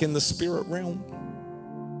look like in the spirit realm?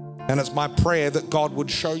 And it's my prayer that God would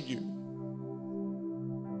show you.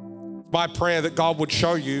 My prayer that God would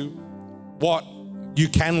show you what you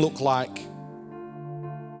can look like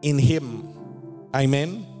in Him.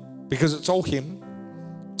 Amen? Because it's all Him.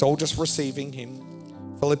 It's all just receiving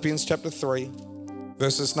Him. Philippians chapter 3,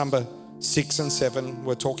 verses number 6 and 7,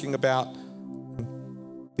 we're talking about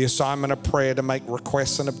the assignment of prayer to make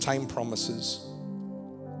requests and obtain promises.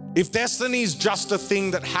 If destiny is just a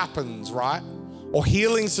thing that happens, right? Or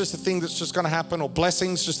healing's just a thing that's just going to happen, or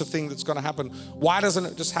blessing's just a thing that's going to happen, why doesn't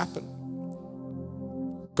it just happen?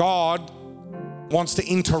 God wants to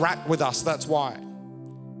interact with us, that's why.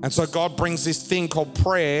 And so God brings this thing called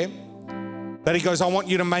prayer that He goes, I want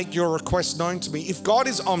you to make your request known to me. If God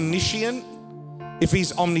is omniscient, if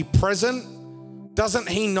He's omnipresent, doesn't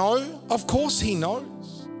He know? Of course He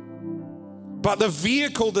knows. But the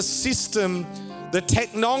vehicle, the system, the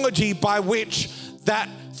technology by which that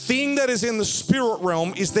thing that is in the spirit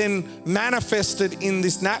realm is then manifested in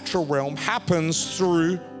this natural realm happens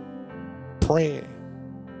through prayer.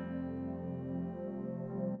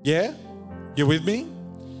 Yeah? You with me?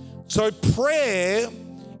 So prayer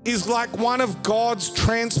is like one of God's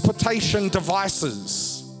transportation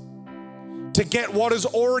devices to get what has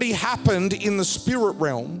already happened in the spirit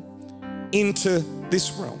realm into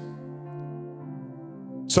this realm.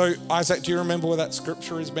 So, Isaac, do you remember where that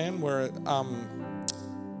scripture is, man? Where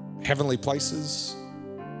heavenly places?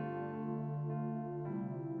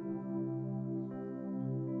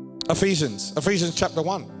 Ephesians chapter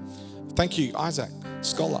 1. Thank you, Isaac,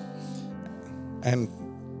 scholar and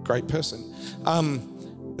great person.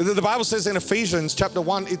 The Bible says in Ephesians chapter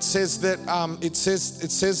 1, it says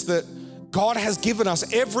that God has given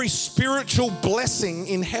us every spiritual blessing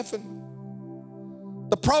in heaven.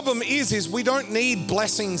 The problem is we don't need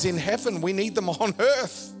blessings in heaven. We need them on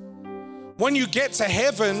earth. When you get to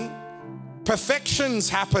heaven, perfection's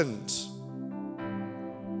happened.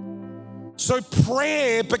 So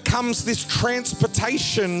prayer becomes this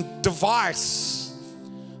transportation device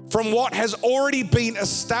from what has already been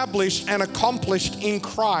established and accomplished in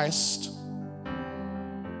Christ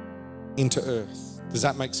into earth. Does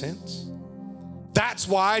that make sense? That's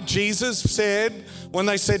why Jesus said, when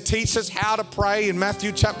they said, teach us how to pray in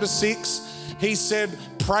Matthew chapter 6, he said,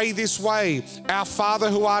 pray this way. Our Father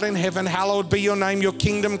who art in heaven, hallowed be your name, your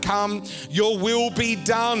kingdom come, your will be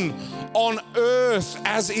done on earth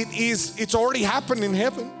as it is. It's already happened in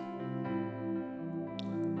heaven.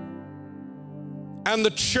 And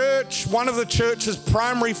the church, one of the church's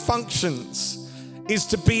primary functions is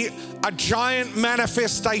to be a giant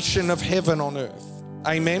manifestation of heaven on earth.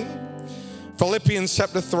 Amen. Philippians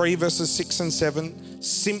chapter 3 verses 6 and 7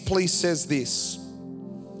 simply says this.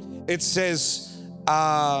 It says,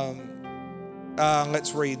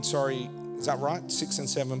 let's read, sorry, is that right? 6 and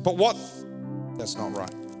 7. But what? That's not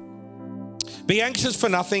right. Be anxious for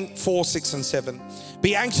nothing, 4, 6 and 7.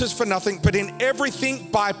 Be anxious for nothing, but in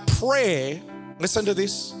everything by prayer, listen to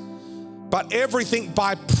this, but everything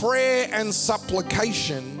by prayer and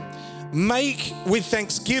supplication, make with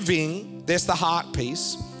thanksgiving, there's the heart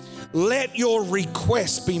piece, let your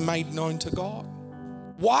requests be made known to God.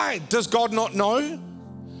 Why? Does God not know?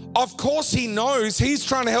 Of course he knows. He's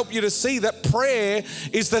trying to help you to see that prayer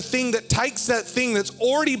is the thing that takes that thing that's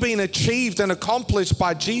already been achieved and accomplished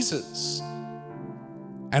by Jesus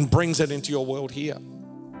and brings it into your world here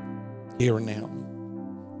and now.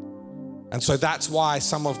 And so that's why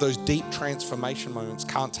some of those deep transformation moments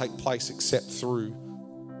can't take place except through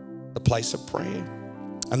the place of prayer.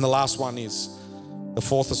 And the last one is, the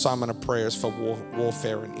fourth assignment of prayer is for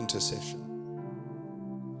warfare and intercession.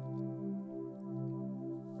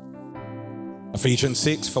 Ephesians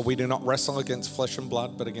 6, for we do not wrestle against flesh and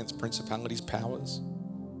blood, but against principalities, powers.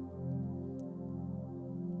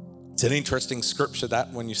 It's an interesting scripture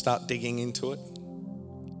that when you start digging into it.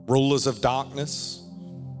 Rulers of darkness.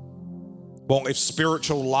 Well, if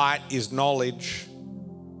spiritual light is knowledge,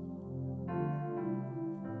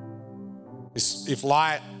 if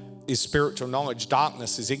light is spiritual knowledge,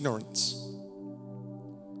 darkness is ignorance.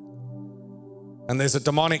 And there's a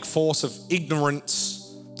demonic force of ignorance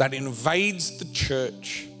that invades the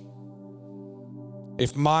church.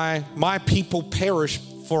 If my people perish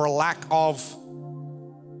for a lack of,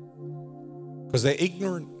 because they're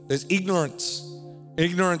ignorant. There's ignorance.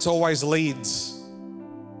 Ignorance always leads.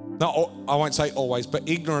 No, I won't say always, but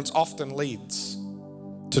ignorance often leads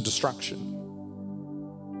to destruction.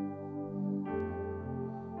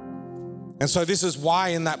 And so this is why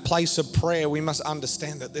in that place of prayer, we must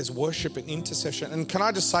understand that there's worship and intercession. And can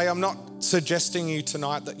I just say, I'm not suggesting you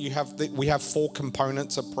tonight that we have 4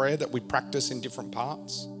 components of prayer that we practice in different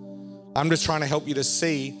parts. I'm just trying to help you to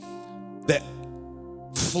see that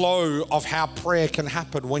flow of how prayer can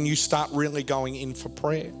happen when you start really going in for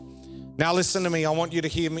prayer. Now listen to me. I want you to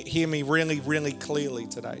hear me really, really clearly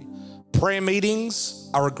today. Prayer meetings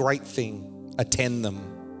are a great thing. Attend them.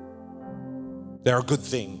 They're a good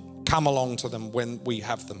thing. Come along to them when we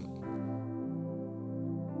have them.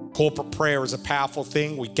 Corporate prayer is a powerful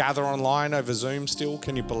thing. We gather online over Zoom still.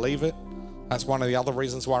 Can you believe it? That's one of the other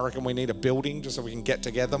reasons why I reckon we need a building just so we can get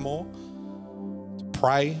together more. To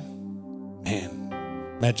pray. Man,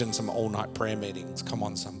 imagine some all-night prayer meetings. Come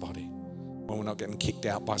on, somebody. When we're not getting kicked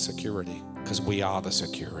out by security, because we are the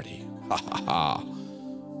security. Ha ha ha.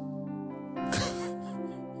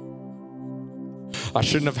 I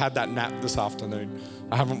shouldn't have had that nap this afternoon.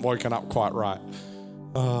 I haven't woken up quite right.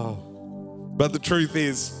 Oh. But the truth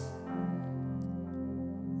is,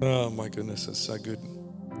 oh my goodness, it's so good.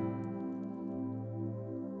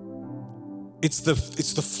 It's the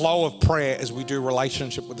flow of prayer as we do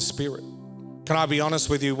relationship with the Spirit. Can I be honest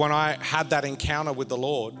with you? When I had that encounter with the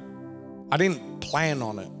Lord, I didn't plan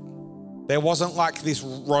on it. There wasn't like this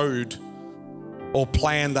road or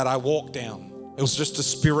plan that I walked down. It was just a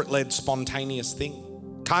Spirit-led, spontaneous thing.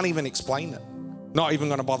 can't even explain it. Not even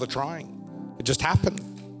going to bother trying. It just happened.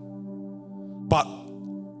 But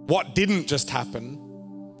what didn't just happen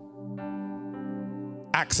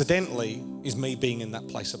accidentally is me being in that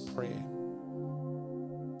place of prayer.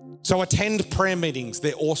 So attend prayer meetings.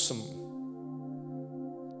 They're awesome.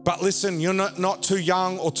 But listen, you're not too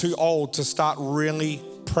young or too old to start really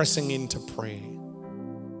pressing into prayer.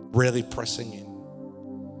 Really pressing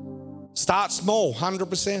in. Start small,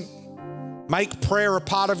 100%. Make prayer a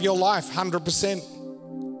part of your life,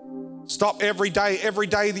 100%. Stop every day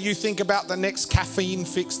that you think about the next caffeine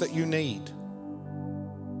fix that you need.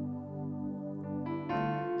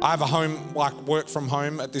 I have a home, like work from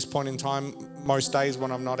home at this point in time, most days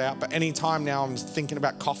when I'm not out, but any time now I'm thinking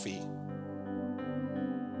about coffee.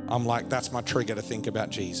 I'm like, that's my trigger to think about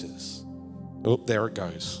Jesus. Oh, there it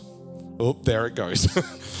goes. Oh, there it goes.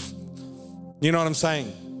 You know what I'm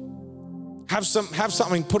saying? Have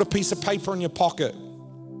something, put a piece of paper in your pocket.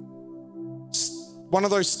 One of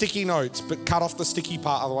those sticky notes, but cut off the sticky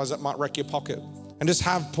part, otherwise that might wreck your pocket. And just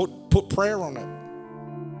put prayer on it.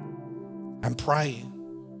 And pray.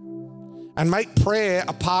 And make prayer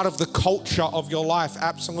a part of the culture of your life,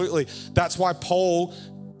 absolutely. That's why Paul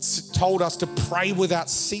told us to pray without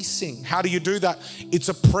ceasing. How do you do that? It's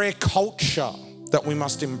a prayer culture that we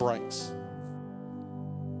must embrace.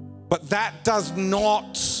 But that does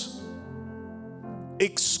not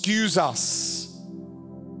excuse us.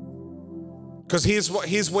 Because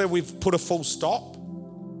here's where we've put a full stop.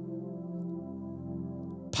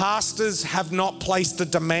 Pastors have not placed a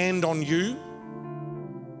demand on you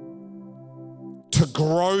to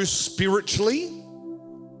grow spiritually.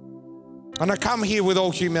 And I come here with all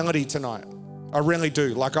humility tonight. I really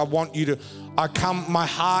do. Like I want you to, my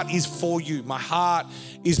heart is for you. My heart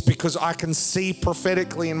is because I can see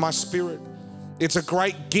prophetically in my spirit. It's a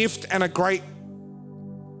great gift and a great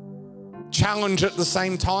challenge at the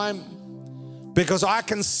same time. Because I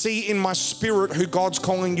can see in my spirit who God's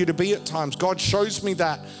calling you to be at times. God shows me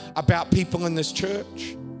that about people in this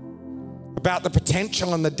church. About the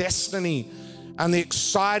potential and the destiny and the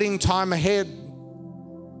exciting time ahead.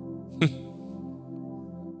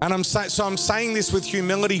 And I'm saying this with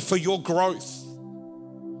humility for your growth.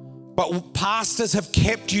 But pastors have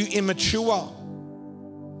kept you immature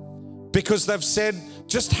because they've said,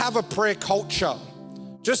 just have a prayer culture.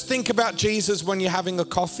 Just think about Jesus when you're having a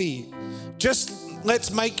coffee. Just let's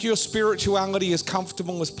make your spirituality as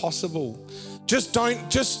comfortable as possible. Just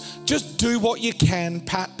do what you can.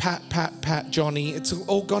 Pat, Johnny. It's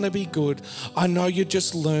all going to be good. I know you're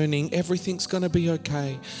just learning. Everything's going to be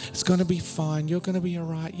okay. It's going to be fine. You're going to be all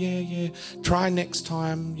right. Yeah. Try next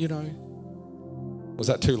time, you know. Was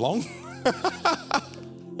that too long?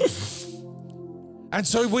 And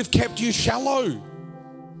so we've kept you shallow.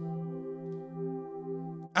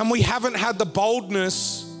 And we haven't had the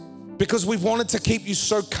boldness because we've wanted to keep you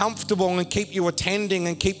so comfortable and keep you attending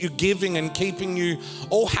and keep you giving and keeping you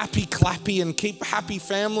all happy clappy and keep a happy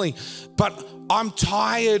family. But I'm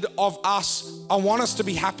tired of us. I want us to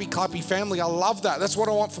be happy clappy family. I love that. That's what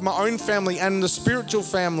I want for my own family and the spiritual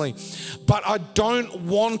family. But I don't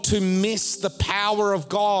want to miss the power of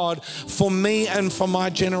God for me and for my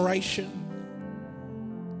generation.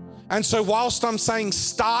 And so whilst I'm saying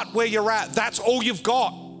start where you're at, that's all you've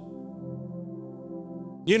got.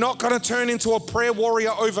 You're not going to turn into a prayer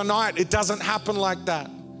warrior overnight. It doesn't happen like that.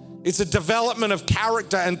 It's a development of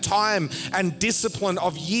character and time and discipline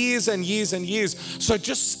of years and years and years. So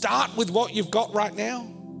just start with what you've got right now.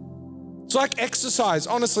 It's like exercise.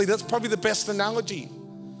 Honestly, that's probably the best analogy.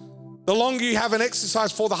 The longer you have an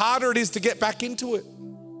exercise for, the harder it is to get back into it.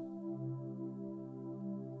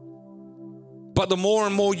 But the more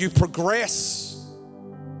and more you progress,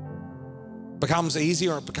 it becomes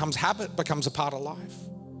easier, it becomes habit, becomes a part of life.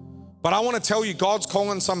 But I want to tell you, God's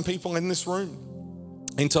calling some people in this room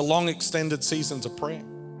into long extended seasons of prayer.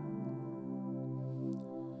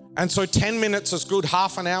 And so 10 minutes is good,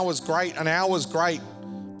 half an hour is great, an hour is great.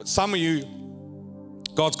 But some of you,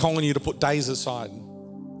 God's calling you to put days aside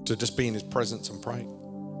to just be in His presence and pray.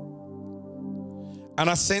 And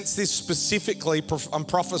I sense this specifically, I'm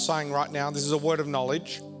prophesying right now, this is a word of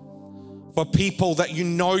knowledge for people that you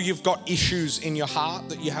know you've got issues in your heart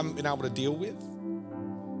that you haven't been able to deal with.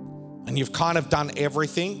 And you've kind of done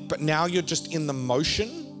everything, but now you're just in the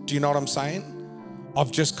motion, do you know what I'm saying?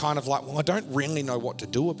 Of just kind of like, well, I don't really know what to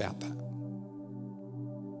do about that.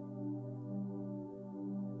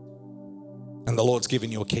 And the Lord's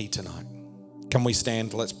given you a key tonight. Can we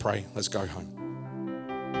stand? Let's pray. Let's go home.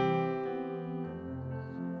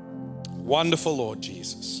 Wonderful Lord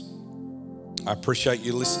Jesus. I appreciate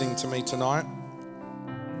you listening to me tonight.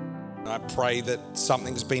 And I pray that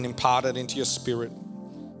something's been imparted into your spirit.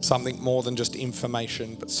 Something more than just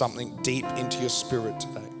information, but something deep into your spirit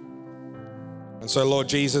today. And so, Lord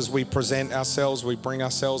Jesus, we present ourselves, we bring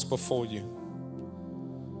ourselves before you.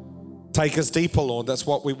 Take us deeper, Lord, that's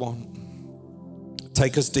what we want.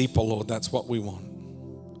 Take us deeper, Lord, that's what we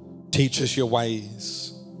want. Teach us your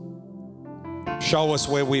ways. Show us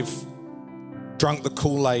where we've drunk the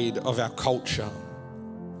Kool-Aid of our culture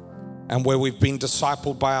and where we've been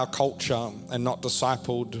discipled by our culture and not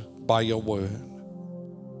discipled by your word.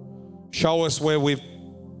 Show us where we've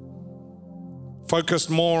focused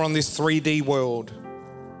more on this 3D world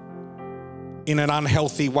in an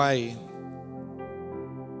unhealthy way.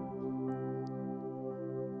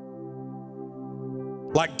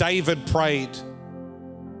 Like David prayed,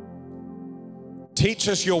 teach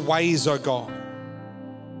us your ways, O God.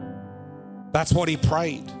 That's what he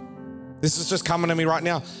prayed. This is just coming to me right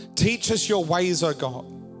now. Teach us your ways, O God.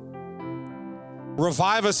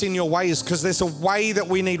 Revive us in your ways, because there's a way that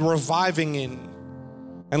we need reviving in.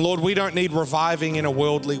 And Lord, we don't need reviving in a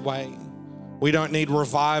worldly way. We don't need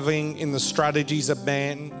reviving in the strategies of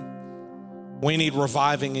man. We need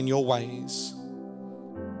reviving in your ways.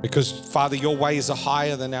 Because, Father, your ways are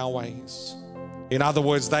higher than our ways. In other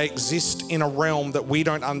words, they exist in a realm that we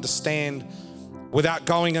don't understand without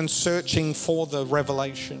going and searching for the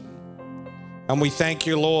revelation. And we thank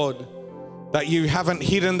you, Lord, that you haven't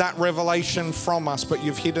hidden that revelation from us, but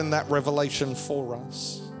you've hidden that revelation for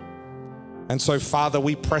us. And so, Father,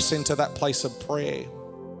 we press into that place of prayer.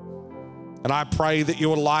 And I pray that you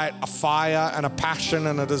will light a fire and a passion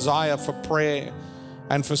and a desire for prayer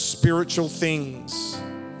and for spiritual things.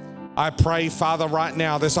 I pray, Father, right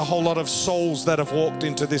now, there's a whole lot of souls that have walked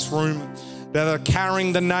into this room that are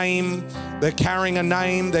carrying the name, they're carrying a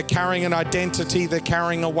name, they're carrying an identity, they're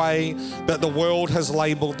carrying a way that the world has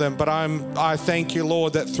labeled them. But I thank you,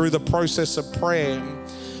 Lord, that through the process of prayer,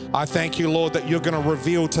 I thank you, Lord, that you're going to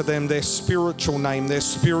reveal to them their spiritual name, their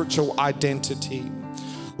spiritual identity.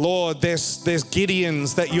 Lord, there's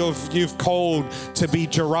Gideons that you've called to be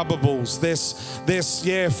Jerubbaals.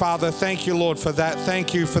 There's Father, thank you, Lord, for that.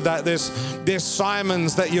 Thank you for that. There's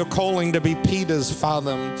Simons that you're calling to be Peters,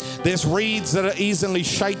 Father. There's reeds that are easily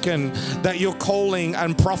shaken that you're calling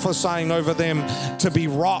and prophesying over them to be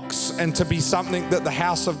rocks and to be something that the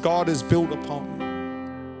house of God is built upon.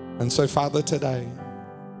 And so, Father, today,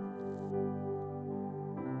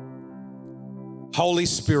 Holy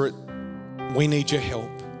Spirit, we need your help.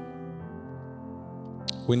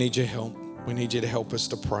 We need your help. We need you to help us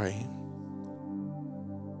to pray.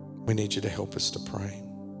 We need you to help us to pray.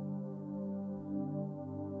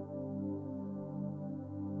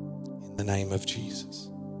 In the name of Jesus.